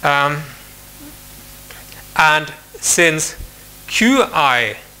 And since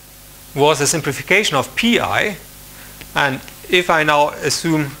Qi was a simplification of Pi, and if I now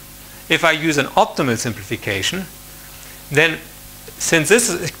assume, if I use an optimal simplification, then since this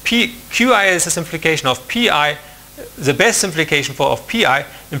is Qi is a simplification of Pi, the best simplification of Pi,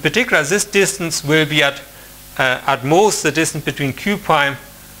 in particular this distance will be at most the distance between Q prime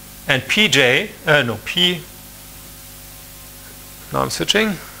and Pj, now I'm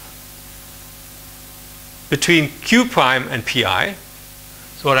switching, between Q prime and Pi.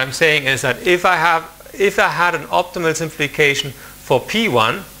 So what I'm saying is that if I had an optimal simplification for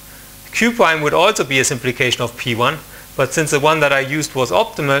P1, Q prime would also be a simplification of P1, but since the one that I used was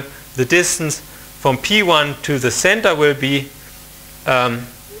optimal, the distance from P1 to the center will be, the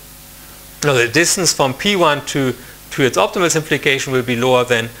distance from P1 to its optimal simplification will be lower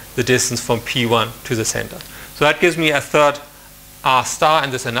than the distance from P1 to the center. So that gives me a third R star in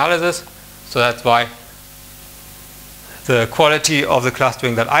this analysis. So that's why the quality of the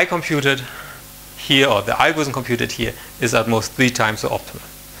clustering that I computed here, or the algorithm computed here, is at most 3 times the optimal.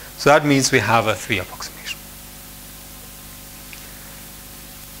 So that means we have a 3 approximation.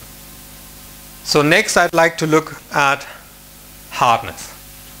 So next I'd like to look at hardness.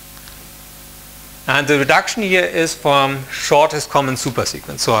 And the reduction here is from shortest common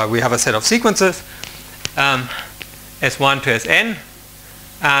supersequence. So we have a set of sequences, S1 to Sn,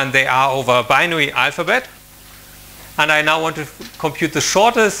 and they are over a binary alphabet. And I now want to compute the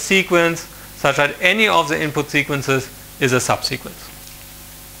shortest sequence such that any of the input sequences is a subsequence.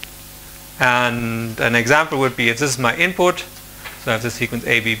 And an example would be if this is my input, so I have the sequence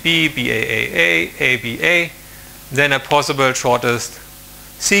ABB, BAAA, ABA, then a possible shortest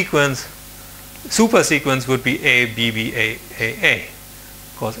sequence, supersequence would be ABBAAA,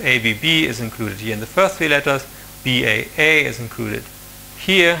 because ABB is included here in the first 3 letters, BAA is included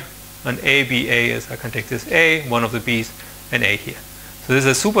here, and ABA is, I can take this A, one of the B's, and A here. So this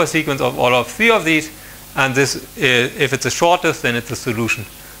is a supersequence of all of 3 of these, and this, if it's the shortest, then it's a solution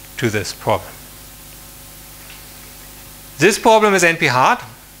to this problem. This problem is NP-hard,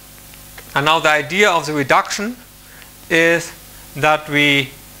 and now the idea of the reduction is that we,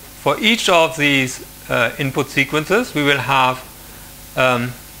 for each of these input sequences, we will have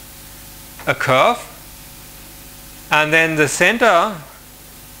a curve, and then the center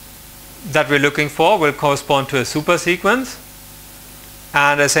that we're looking for will correspond to a supersequence.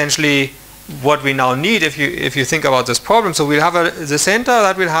 And essentially what we now need, if you think about this problem, so we'll have the center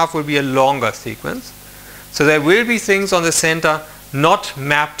that we'll have will be a longer sequence. So there will be things on the center not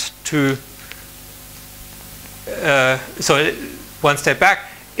mapped to, so one step back,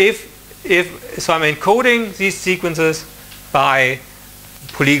 so I'm encoding these sequences by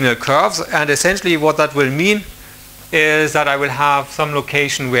polygonal curves, and essentially what that will mean is that I will have some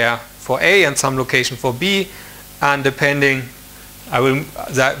location where for A and some location for B, and depending,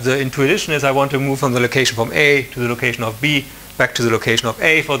 the intuition is I want to move from the location from A to the location of B, back to the location of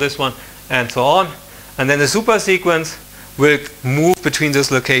A for this one, and so on. And then the supersequence will move between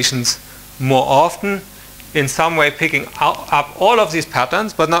those locations more often, in some way picking up all of these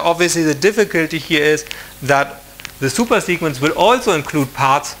patterns. But now obviously the difficulty here is that the supersequence will also include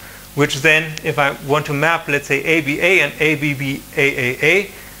parts which then, if I want to map, let's say ABA and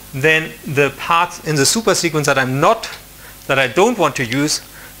ABBAAA, then the parts in the supersequence that I don't want to use,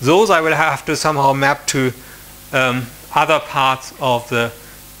 those I will have to somehow map to other parts of the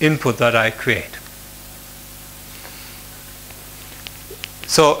input that I create.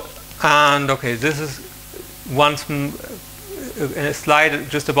 So And okay, this is one slide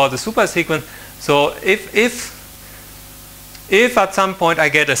just about the supersequence. So if at some point I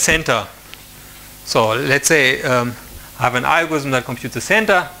get a center, so let's say I have an algorithm that computes the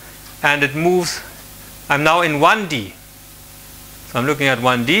center, and it moves. I'm now in 1D. So I'm looking at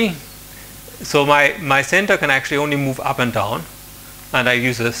 1D. So my center can actually only move up and down, and I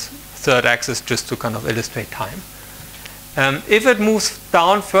use this third axis just to kind of illustrate time. If it moves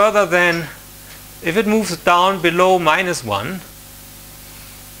down further than, if it moves down below -1,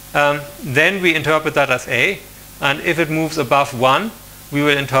 then we interpret that as A, and if it moves above 1, we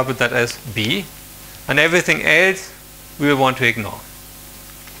will interpret that as B, and everything else we will want to ignore.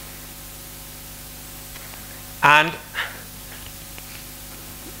 And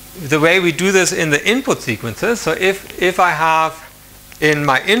the way we do this in the input sequences, so if I have in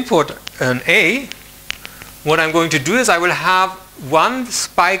my input an A, what I'm going to do is I will have one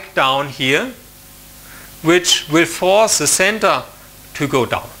spike down here which will force the center to go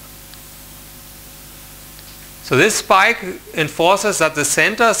down. So this spike enforces that the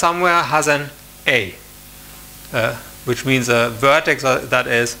center somewhere has an A, which means a vertex that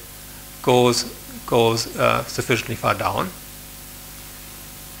is goes sufficiently far down.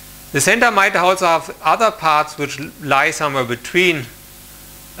 The center might also have other parts which lie somewhere between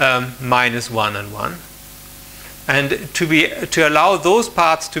 -1 and 1. And to allow those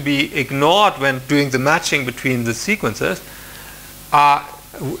parts to be ignored when doing the matching between the sequences,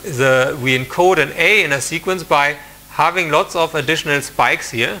 we encode an A in a sequence by having lots of additional spikes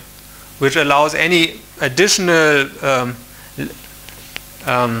here, which allows any additional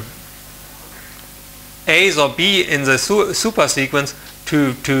A's or B in the super sequence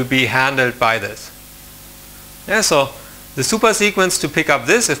to be handled by this. Yeah, so the super sequence to pick up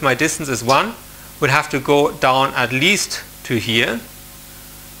this, if my distance is 1, would have to go down at least to here.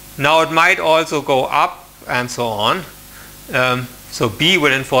 Now it might also go up and so on. So B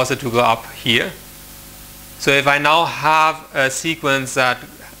will enforce it to go up here. So if I now have a sequence that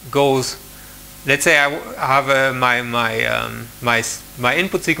goes, let's say I have my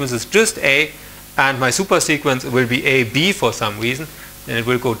input sequence is just A, and my super sequence will be AB for some reason, then it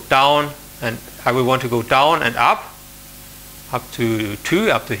will go down, and I will want to go down and up to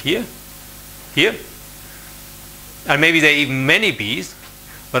 2, up to here. And maybe there are even many B's,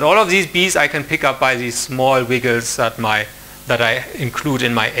 but all of these B's I can pick up by these small wiggles that I include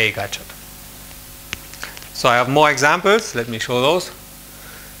in my A gadget. So I have more examples. Let me show those.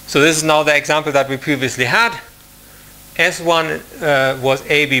 So this is now the example that we previously had. S1 was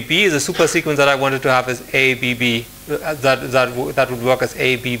ABB. The super sequence that I wanted to have is ABB. That would work as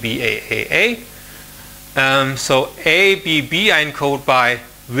ABBAAA. So ABB I encode by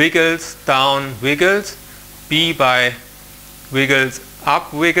wiggles, down, wiggles, B by wiggles,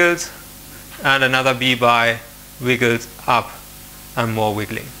 up, wiggles, and another B by wiggles, up, and more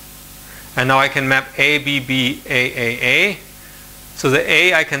wiggling. And now I can map ABBAAA. So the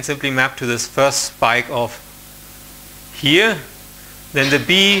A I can simply map to this first spike of here. Then the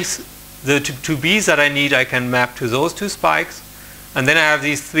B's, the two B's that I need, I can map to those 2 spikes. And then I have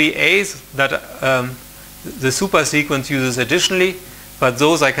these 3 A's that the super sequence uses additionally, but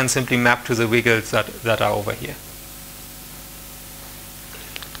those I can simply map to the wiggles that are over here.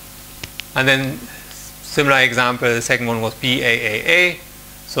 And then similar example, the second one was BAAA.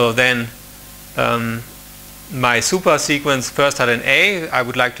 So then my super sequence first had an A. I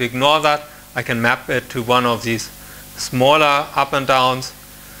would like to ignore that. I can map it to one of these smaller up and downs.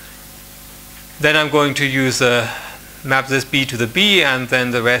 Then I'm going to use map this B to the B, and then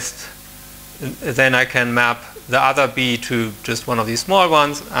the rest. Then I can map the other B to just one of these small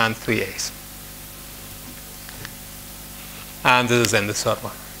ones and 3 A's. And this is then the third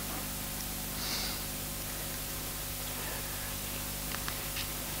one.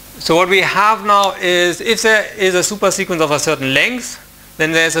 So what we have now is, if there is a super sequence of a certain length,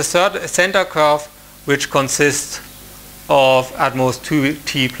 then there's a center curve which consists of at most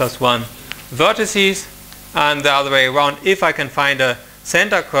 2t plus 1 vertices, and the other way around. If I can find a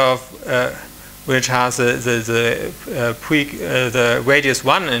center curve which has the radius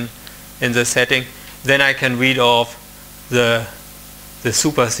 1 in the setting, then I can read off the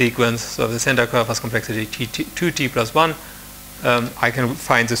super sequence. So the center curve has complexity 2t plus 1. I can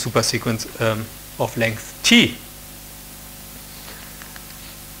find the super sequence of length t.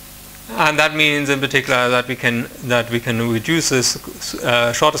 And that means in particular that we can reduce this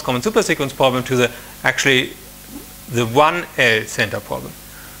shortest common supersequence problem to the 1L center problem.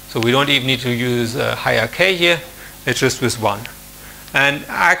 So we don't even need to use higher k here. It's just with 1. And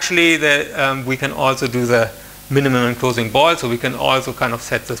actually we can also do the minimum enclosing ball, so we can also kind of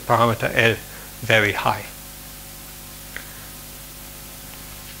set this parameter L very high.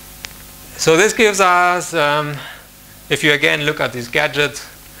 So this gives us, if you again look at these gadgets,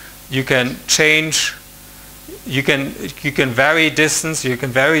 you can change, you can vary distance, you can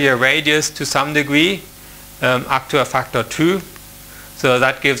vary your radius to some degree, up to a factor 2. So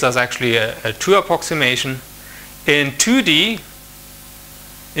that gives us actually a 2 approximation. In 2D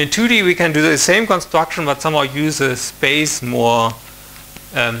we can do the same construction but somehow use the space more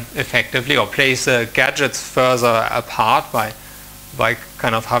effectively, or place the gadgets further apart by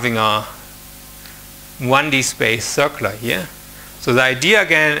kind of having a 1D space circular here. So the idea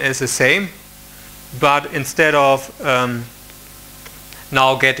again is the same, but instead of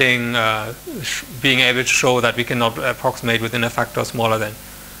now getting being able to show that we cannot approximate within a factor smaller than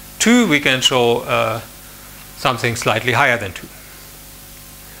 2, we can show something slightly higher than 2.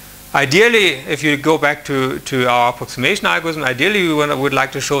 Ideally, if you go back to our approximation algorithm, ideally we would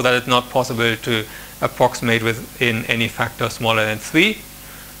like to show that it's not possible to approximate within any factor smaller than 3,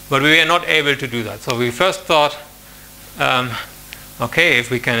 but we are not able to do that. So we first thought, okay, if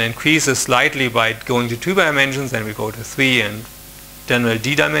we can increase this slightly by going to 2 dimensions, then we go to 3 and general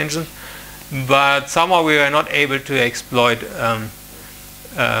D dimensions, but somehow we were not able to exploit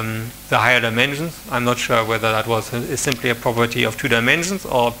the higher dimensions. I'm not sure whether that was simply a property of 2 dimensions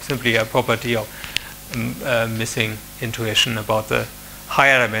or simply a property of missing intuition about the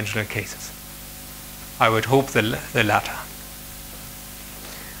higher dimensional cases. I would hope the latter.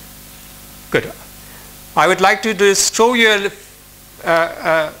 Good. I would like to just show you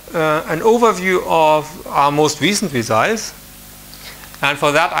an overview of our most recent results. And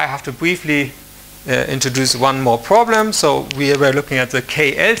for that, I have to briefly introduce one more problem. So we were looking at the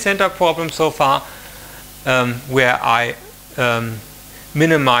KL center problem so far, where I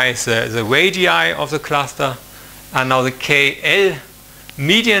minimize the radii of the cluster. And now the KL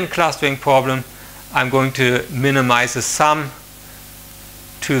median clustering problem, I'm going to minimize the sum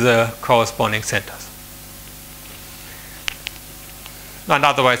to the corresponding centers. And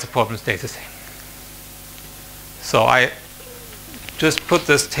otherwise the problem stays the same. So I just put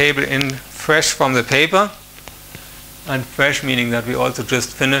this table in fresh from the paper, and fresh meaning that we also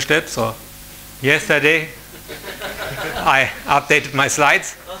just finished it. So yesterday I updated my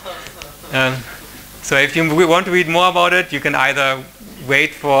slides. So if you want to read more about it, you can either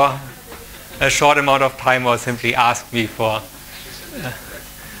wait for a short amount of time or simply ask me for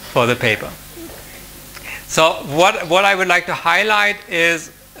the paper. So what I would like to highlight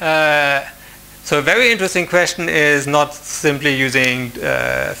is, so a very interesting question is not simply using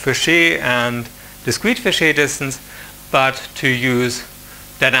Fouché and discrete Fouché distance, but to use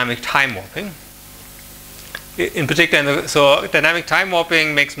dynamic time warping. In particular, so dynamic time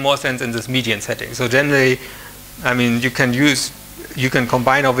warping makes more sense in this median setting. So generally, I mean, you can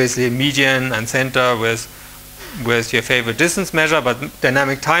combine obviously median and center with your favorite distance measure, but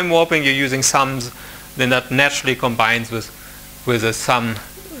dynamic time warping, you're using sums, then that naturally combines with a sum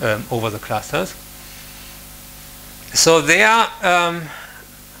over the clusters. So there,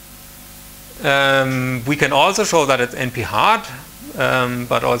 we can also show that it's NP hard,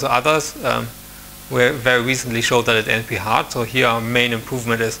 but also others very recently showed that it's NP hard. So here our main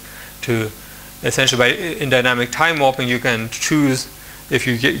improvement is to essentially in dynamic time warping, you can choose, if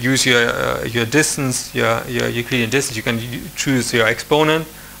you use your distance, your Euclidean distance, you can choose your exponent,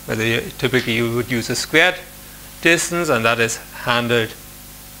 whether typically you would use a squared distance, and that is handled,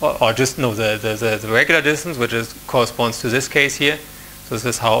 or just the regular distance, which corresponds to this case here. So this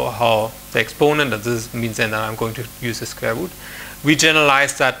is how the exponent, and this means then that I'm going to use the square root. We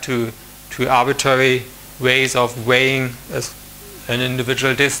generalize that to arbitrary ways of weighing an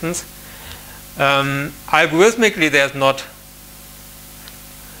individual distance. Algorithmically, there's not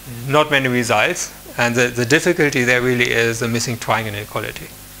many results, and the difficulty there really is the missing triangle inequality.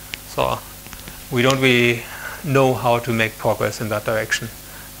 So we don't really know how to make progress in that direction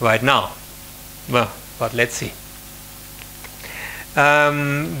right now. Well, but let's see.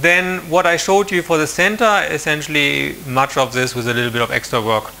 Then what I showed you for the center, essentially much of this with a little bit of extra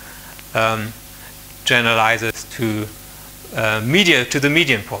work generalizes to the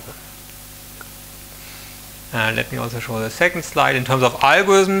median problem. And let me also show the second slide in terms of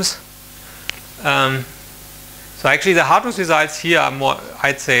algorithms. So actually the hardness results here are more,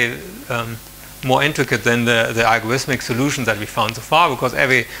 I'd say, more intricate than the algorithmic solutions that we found so far, because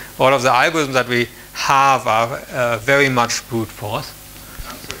all of the algorithms that we have are very much brute force.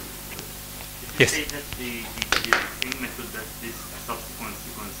 I'm sorry. Yes. You say that the same method that this subsequent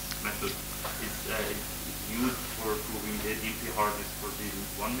sequence method is used for proving the NP hardness for the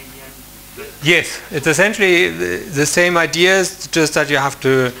 1 million. Yes, it's essentially the same ideas, just that you have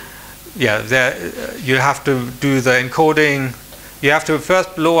to, you have to do the encoding. You have to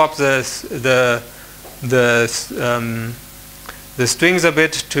first blow up the strings a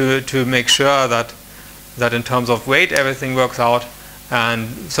bit to make sure that in terms of weight everything works out. And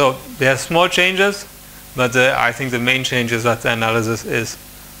so there are small changes, but I think the main change is that the analysis is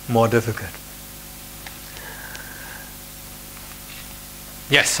more difficult.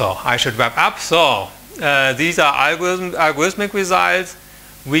 Yes, so I should wrap up. So these are algorithmic results.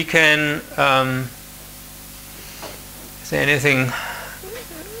 We can, is there anything?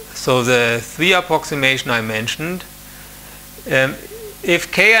 So the 3 approximation I mentioned,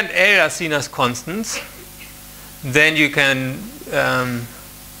 if k and l are seen as constants, then you can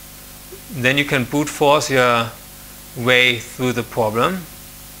brute force your way through the problem.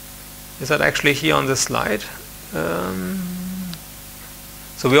 Is that actually here on the slide?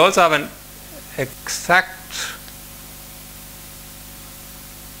 So we also have an exact,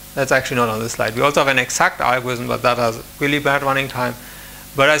 that's actually not on the slide. We also have an exact algorithm, but that has really bad running time.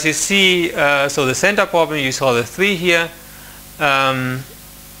 But as you see, so the center problem, you saw the 3 here.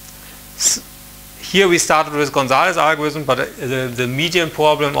 Here we started with Gonzalez algorithm, but the median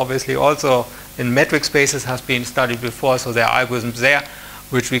problem obviously also in metric spaces has been studied before, so there are algorithms there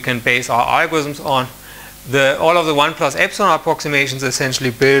which we can base our algorithms on. All of the 1 plus epsilon approximations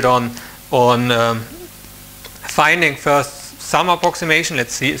essentially build on finding first some approximation,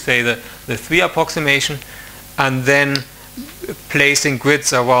 let's say the 3 approximation, and then placing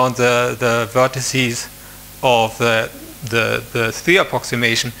grids around the vertices of the 3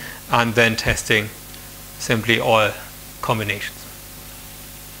 approximation, and then testing simply all combinations.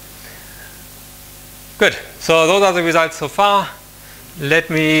 Good. So those are the results so far.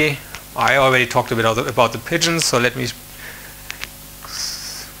 I already talked a bit about the pigeons, so let me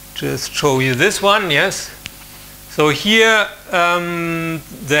just show you this one. Yes. So here, the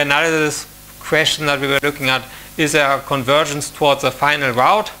analysis question that we were looking at, is there a convergence towards a final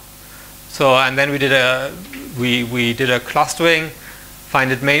route? So, and then we did a clustering,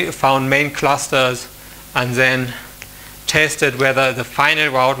 found main clusters, and then tested whether the final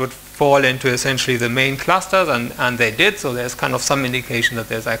route would fall into essentially the main clusters, and they did. So there's kind of some indication that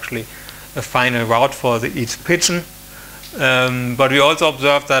there's actually a final route for each pigeon. But we also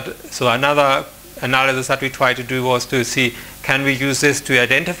observed that, so another analysis that we tried to do was to see, can we use this to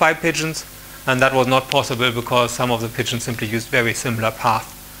identify pigeons? And that was not possible because some of the pigeons simply used very similar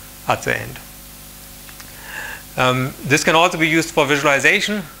paths at the end. This can also be used for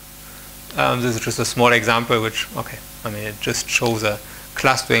visualization. This is just a small example, which, okay, I mean, it just shows a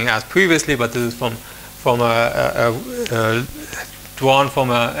clustering as previously, but this is drawn from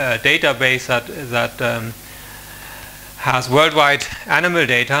a database that has worldwide animal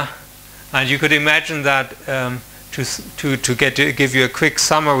data, and you could imagine that to give you a quick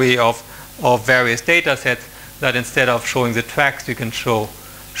summary of various data sets, that instead of showing the tracks, you can show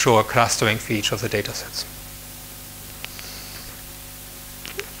a clustering for each of the data sets.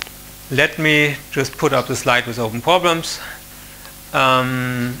 Let me just put up the slide with open problems.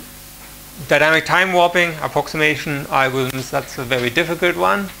 Dynamic time warping approximation algorithms, that's a very difficult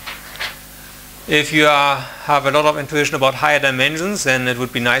one. If you have a lot of intuition about higher dimensions, then it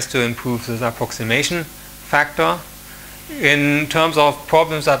would be nice to improve this approximation factor. In terms of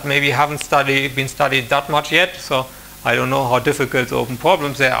problems that maybe haven't been studied that much yet, so I don't know how difficult the open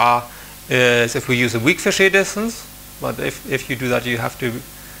problems there are, is if we use a weak Fauché distance. But if you do that, you have to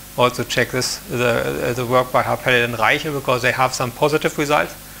also check the work by Harpellet and Reiche, because they have some positive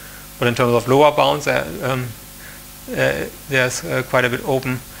results. But in terms of lower bounds, there's quite a bit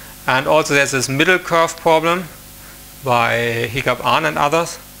open. And also there's this middle curve problem by Hiccup Ahn and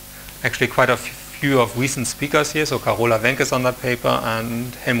others. Actually quite a few of recent speakers here. So Carola Wenck is on that paper,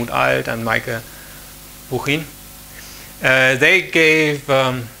 and Helmut Alt and Maike Buchin. They gave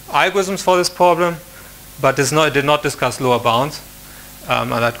algorithms for this problem, but did not discuss lower bounds.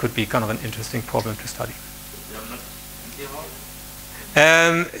 And that could be kind of an interesting problem to study.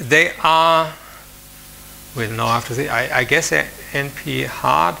 They are, well, no, I have to say, I guess they're NP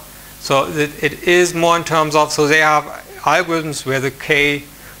hard. So it is more in terms of, so they have algorithms where the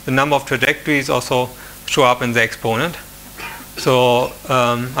number of trajectories also show up in the exponent. So,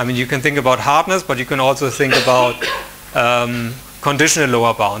 I mean, you can think about hardness, but you can also think about conditional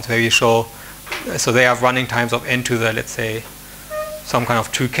lower bounds, where you show, so they have running times of n to the, let's say, some kind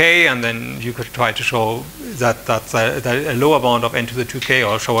of 2k, and then you could try to show that that's a lower bound of n to the 2k,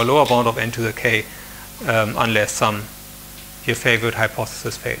 or show a lower bound of n to the k, unless your favorite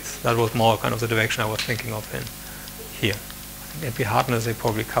hypothesis fails. That was more kind of the direction I was thinking of in here. NP hardness they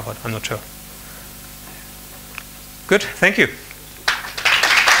probably covered. I'm not sure. Good. Thank you.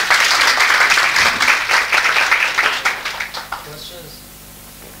 Questions?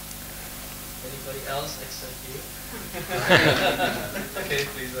 Anybody else except you? Okay,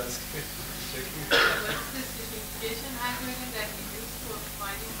 please ask. What's the simplification algorithm that we use for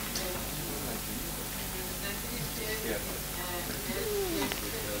finding the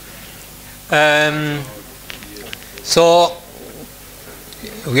So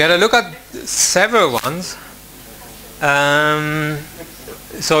we had a look at several ones.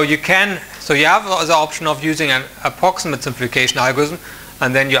 So you have the option of using an approximate simplification algorithm,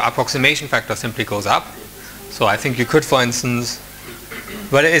 and then your approximation factor simply goes up. So I think you could, for instance,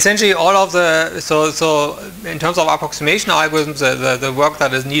 but essentially all of the so in terms of approximation algorithms, the work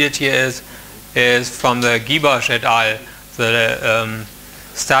that is needed here is from the Giebers et al. The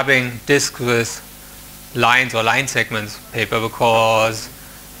stabbing disk with lines or line segments paper, because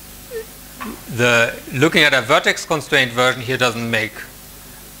looking at a vertex constraint version here doesn't make,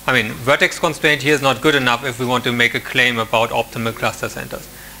 vertex constraint here is not good enough if we want to make a claim about optimal cluster centers.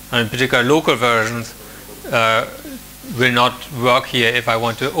 And in particular, local versions will not work here if I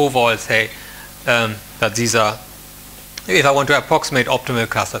want to overall say that these are, if I want to approximate optimal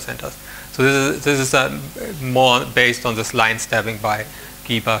cluster centers. So this is more based on this line stabbing by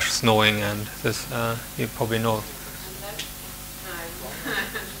Giebers, Snowing, and this you probably know.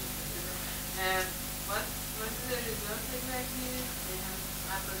 What is the result exactly? They have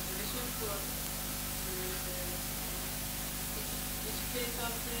approximation for each case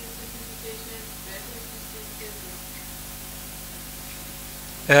of the simplification, better simplification.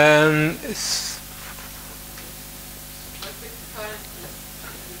 What's the current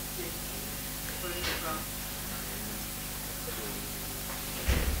simplification for the problem?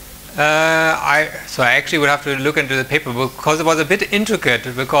 So I actually would have to look into the paper because it was a bit intricate,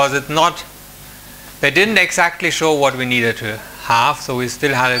 because they didn't exactly show what we needed to have, so we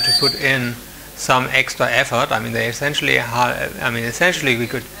still had to put in some extra effort. They essentially had, essentially we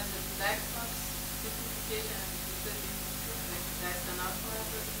could. And the black box simplification, that's enough for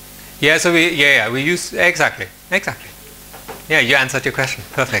approximation? Yeah, so we use exactly. Yeah, you answered your question.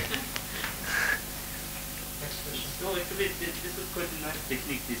 Perfect. So actually, this was quite a nice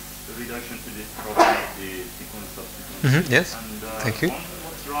technique, this reduction to this problem of the sequence of sequences. Yes. And thank you.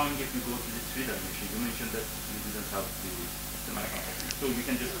 What's wrong if you go to the 3 dimension? You mentioned that you didn't have the mathematics. So you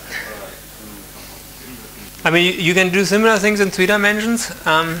can just do some similar things. You can do similar things in 3 dimensions.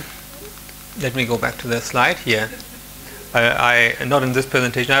 Let me go back to the slide here. I not in this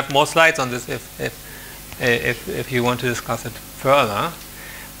presentation. I have more slides on this if you want to discuss it further.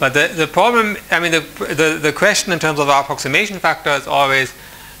 But the problem, the question in terms of our approximation factor is always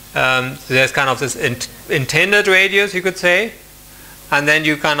there's kind of this intended radius, you could say, and then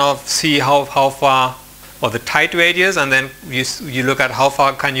you kind of see how far, or the tight radius, and then you look at how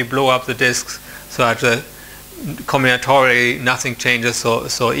far can you blow up the disks so that combinatorially nothing changes.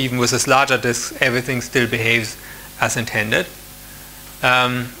 So even with this larger disk, everything still behaves as intended.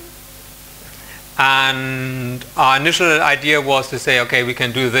 And our initial idea was to say, okay, we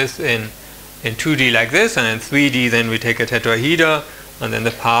can do this in 2D like this, and in 3D then we take a tetrahedra, and then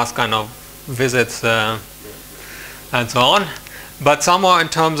the path kind of visits and so on. But somehow in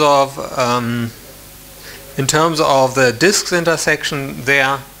terms of the disks intersection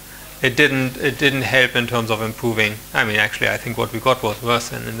there, it didn't help in terms of improving. Actually, I think what we got was worse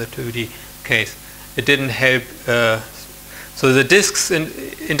than in the 2D case. It didn't help. So the disks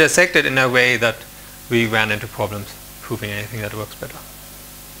intersected in a way that we ran into problems proving anything that works better.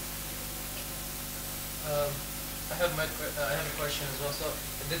 I have a question as well. So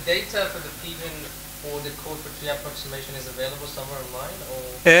the data for the Pigeon or the code for tree approximation is available somewhere online, or?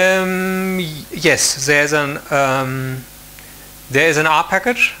 Yes, there is an R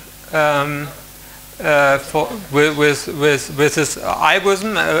package with this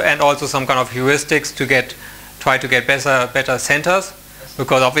algorithm and also some kind of heuristics to try to get better centers,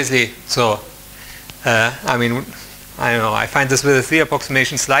 because obviously, I don't know, I find this with the 3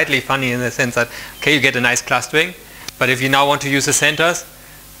 approximation slightly funny in the sense that, okay, you get a nice clustering, but if you now want to use the centers,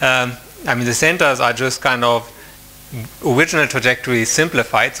 the centers are just kind of original trajectories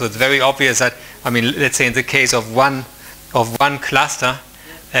simplified, so it's very obvious that, let's say in the case of one cluster,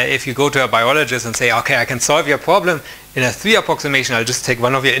 if you go to a biologist and say, okay, I can solve your problem in a 3 approximation, I'll just take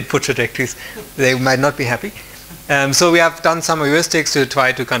one of your input trajectories, they might not be happy. So we have done some heuristics to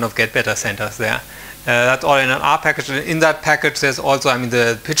try to kind of get better centers there. That's all in an R package. In that package, there's also,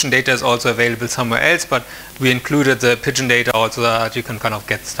 the pigeon data is also available somewhere else, but we included the pigeon data also that you can kind of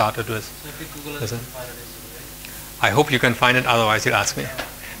get started with. So if you Google it, you can find it I hope you can find it, otherwise you'll ask me.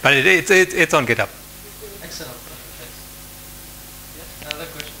 But it's on GitHub. Excellent. Thanks. Yes, another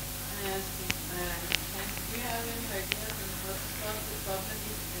question. Do you have any idea on what solves the problem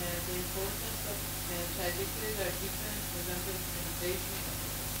if the importance of trajectories are different, for example, in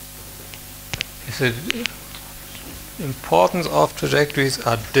Is it importance of trajectories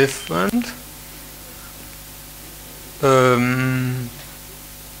are different?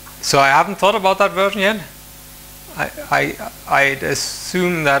 So I haven't thought about that version yet. I'd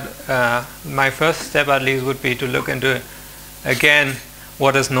assume that my first step at least would be to look into, again,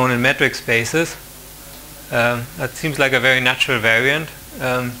 what is known in metric spaces. That seems like a very natural variant,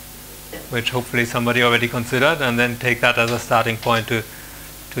 which hopefully somebody already considered, and then take that as a starting point to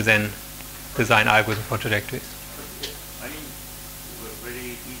then design algorithms for trajectories. I mean,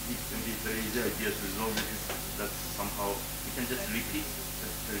 very easy idea to resolve it is that somehow you can just repeat the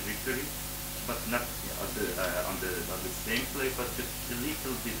trajectory, but not on the same place, but just a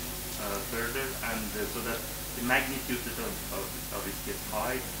little bit further, and so that the magnitude of it gets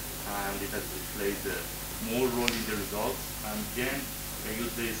high, and it plays more role in the results, and then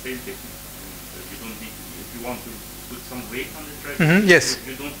use the same technique. You don't need to, if you want to put some weight on the trajectory, yes.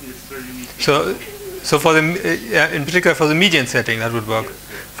 you don't necessarily need to. So for the in particular for the median setting, that would work. Yes,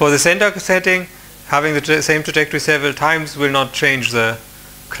 yes. For the center setting, having the same trajectory several times will not change the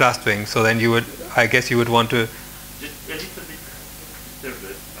clustering. So then you would, I guess, you would want to just a little bit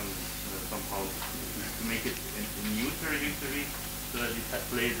further, somehow to make it a new trajectory, so that it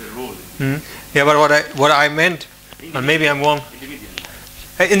plays a role. Yeah, but what I meant, and maybe I'm wrong. In the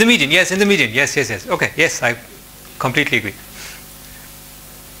median. In the median, yes, in the median, yes. Okay, yes, I completely agree.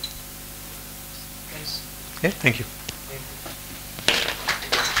 Thanks. Yeah, thank you.